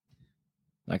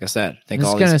 Like I said, I think this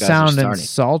all is these going guys to sound are starting.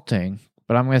 insulting,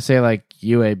 but I'm going to say like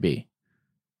UAB.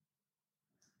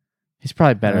 He's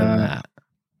probably better than that.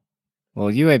 Well,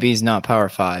 UAB is not Power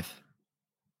 5.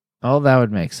 Oh, that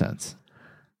would make sense.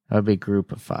 That would be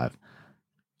group of 5.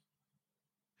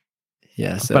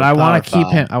 Yeah, so but I want to keep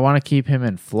 5. him. I want to keep him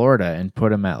in Florida and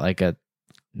put him at like a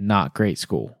not great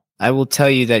school. I will tell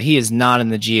you that he is not in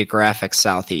the geographic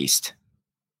Southeast.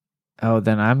 Oh,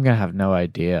 then I'm gonna have no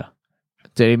idea.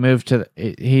 Did he move to?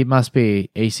 He must be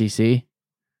ACC.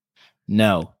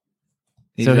 No,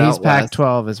 so he's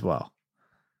Pac-12 as well.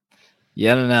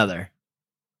 Yet another.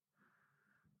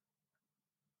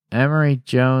 Emory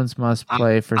Jones must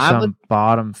play for some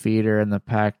bottom feeder in the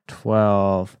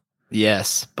Pac-12.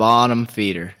 Yes, bottom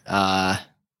feeder. I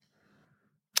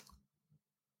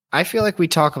feel like we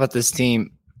talk about this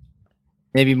team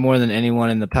maybe more than anyone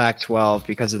in the Pac-12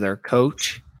 because of their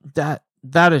coach. That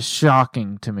is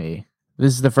shocking to me.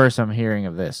 This is the first I'm hearing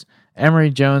of this. Emory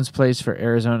Jones plays for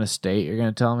Arizona State, you're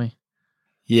going to tell me?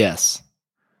 Yes.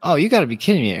 Oh, you got to be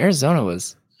kidding me.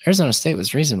 Arizona State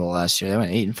was reasonable last year. They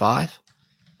went 8-5.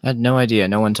 I had no idea.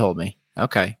 No one told me.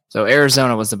 Okay. So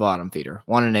Arizona was the bottom feeder.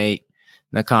 1-8 in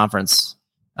the conference,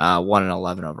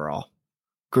 1-11 overall.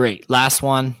 Great. Last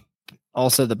one.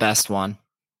 Also the best one.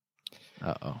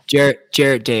 Uh-oh. Jarrett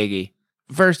Dagey.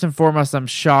 First and foremost, I'm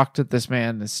shocked that this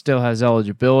man still has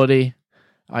eligibility.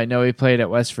 I know he played at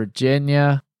West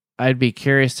Virginia. I'd be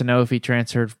curious to know if he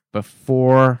transferred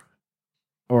before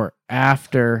or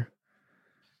after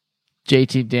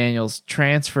JT Daniels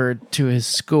transferred to his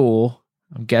school.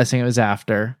 I'm guessing it was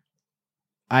after.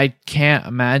 I can't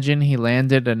imagine he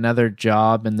landed another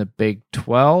job in the Big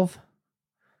 12.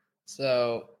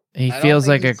 So he feels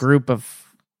like a group of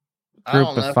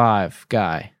 5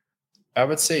 guy. I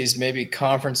would say he's maybe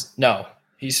conference. No,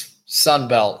 he's Sun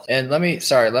Belt. And let me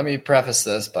preface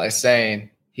this by saying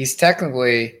he's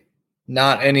technically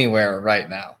not anywhere right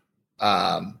now.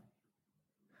 I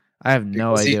have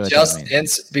no idea what that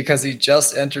means. Because he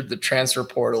just entered the transfer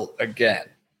portal again.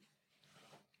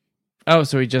 Oh,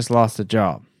 so he just lost a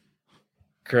job.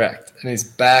 Correct. And he's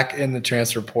back in the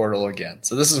transfer portal again.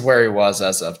 So this is where he was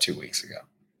as of 2 weeks ago.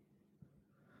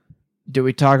 Did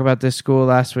we talk about this school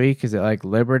last week? Is it like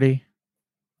Liberty?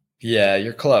 Yeah,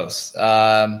 you're close.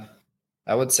 I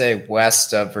would say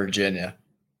west of Virginia.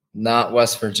 Not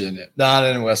West Virginia. Not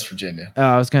in West Virginia. Oh,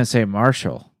 I was going to say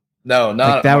Marshall. No, not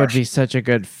like that would be such a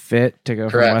good fit to go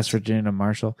Correct. from West Virginia to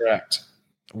Marshall. Correct.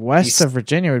 West of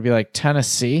Virginia would be like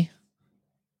Tennessee.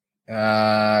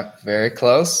 Very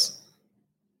close.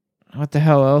 What the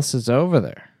hell else is over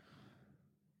there?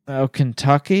 Oh,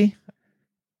 Kentucky?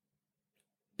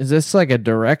 Is this like a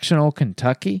directional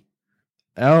Kentucky?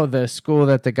 Oh, the school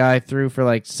that the guy threw for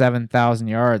like 7,000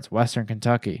 yards, Western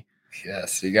Kentucky.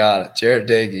 Yes, you got it. Jarrett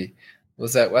Dagey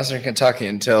was at Western Kentucky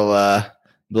until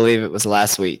believe it was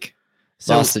last week.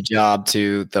 So- Lost the job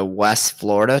to the West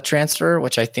Florida transfer,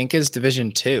 which I think is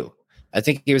Division II. I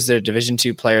think he was their Division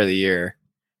II Player of the Year.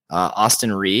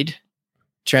 Austin Reed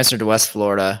transferred to West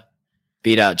Florida,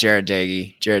 beat out Jared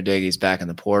Dagey. Jared Dagey's back in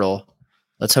the portal.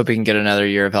 Let's hope he can get another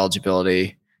year of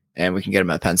eligibility, and we can get him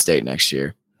at Penn State next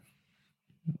year.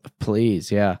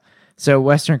 Please, yeah. So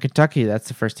Western Kentucky, that's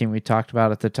the first team we talked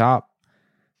about at the top.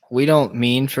 We don't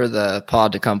mean for the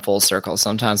pod to come full circle.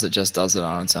 Sometimes it just does it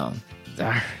on its own.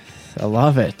 I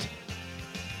love it.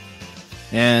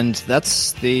 And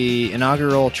that's the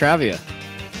inaugural TRAVia.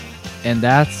 And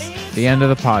that's the end of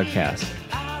the podcast.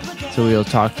 So we will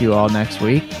talk to you all next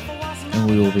week, and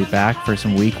we will be back for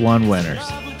some week 1 winners.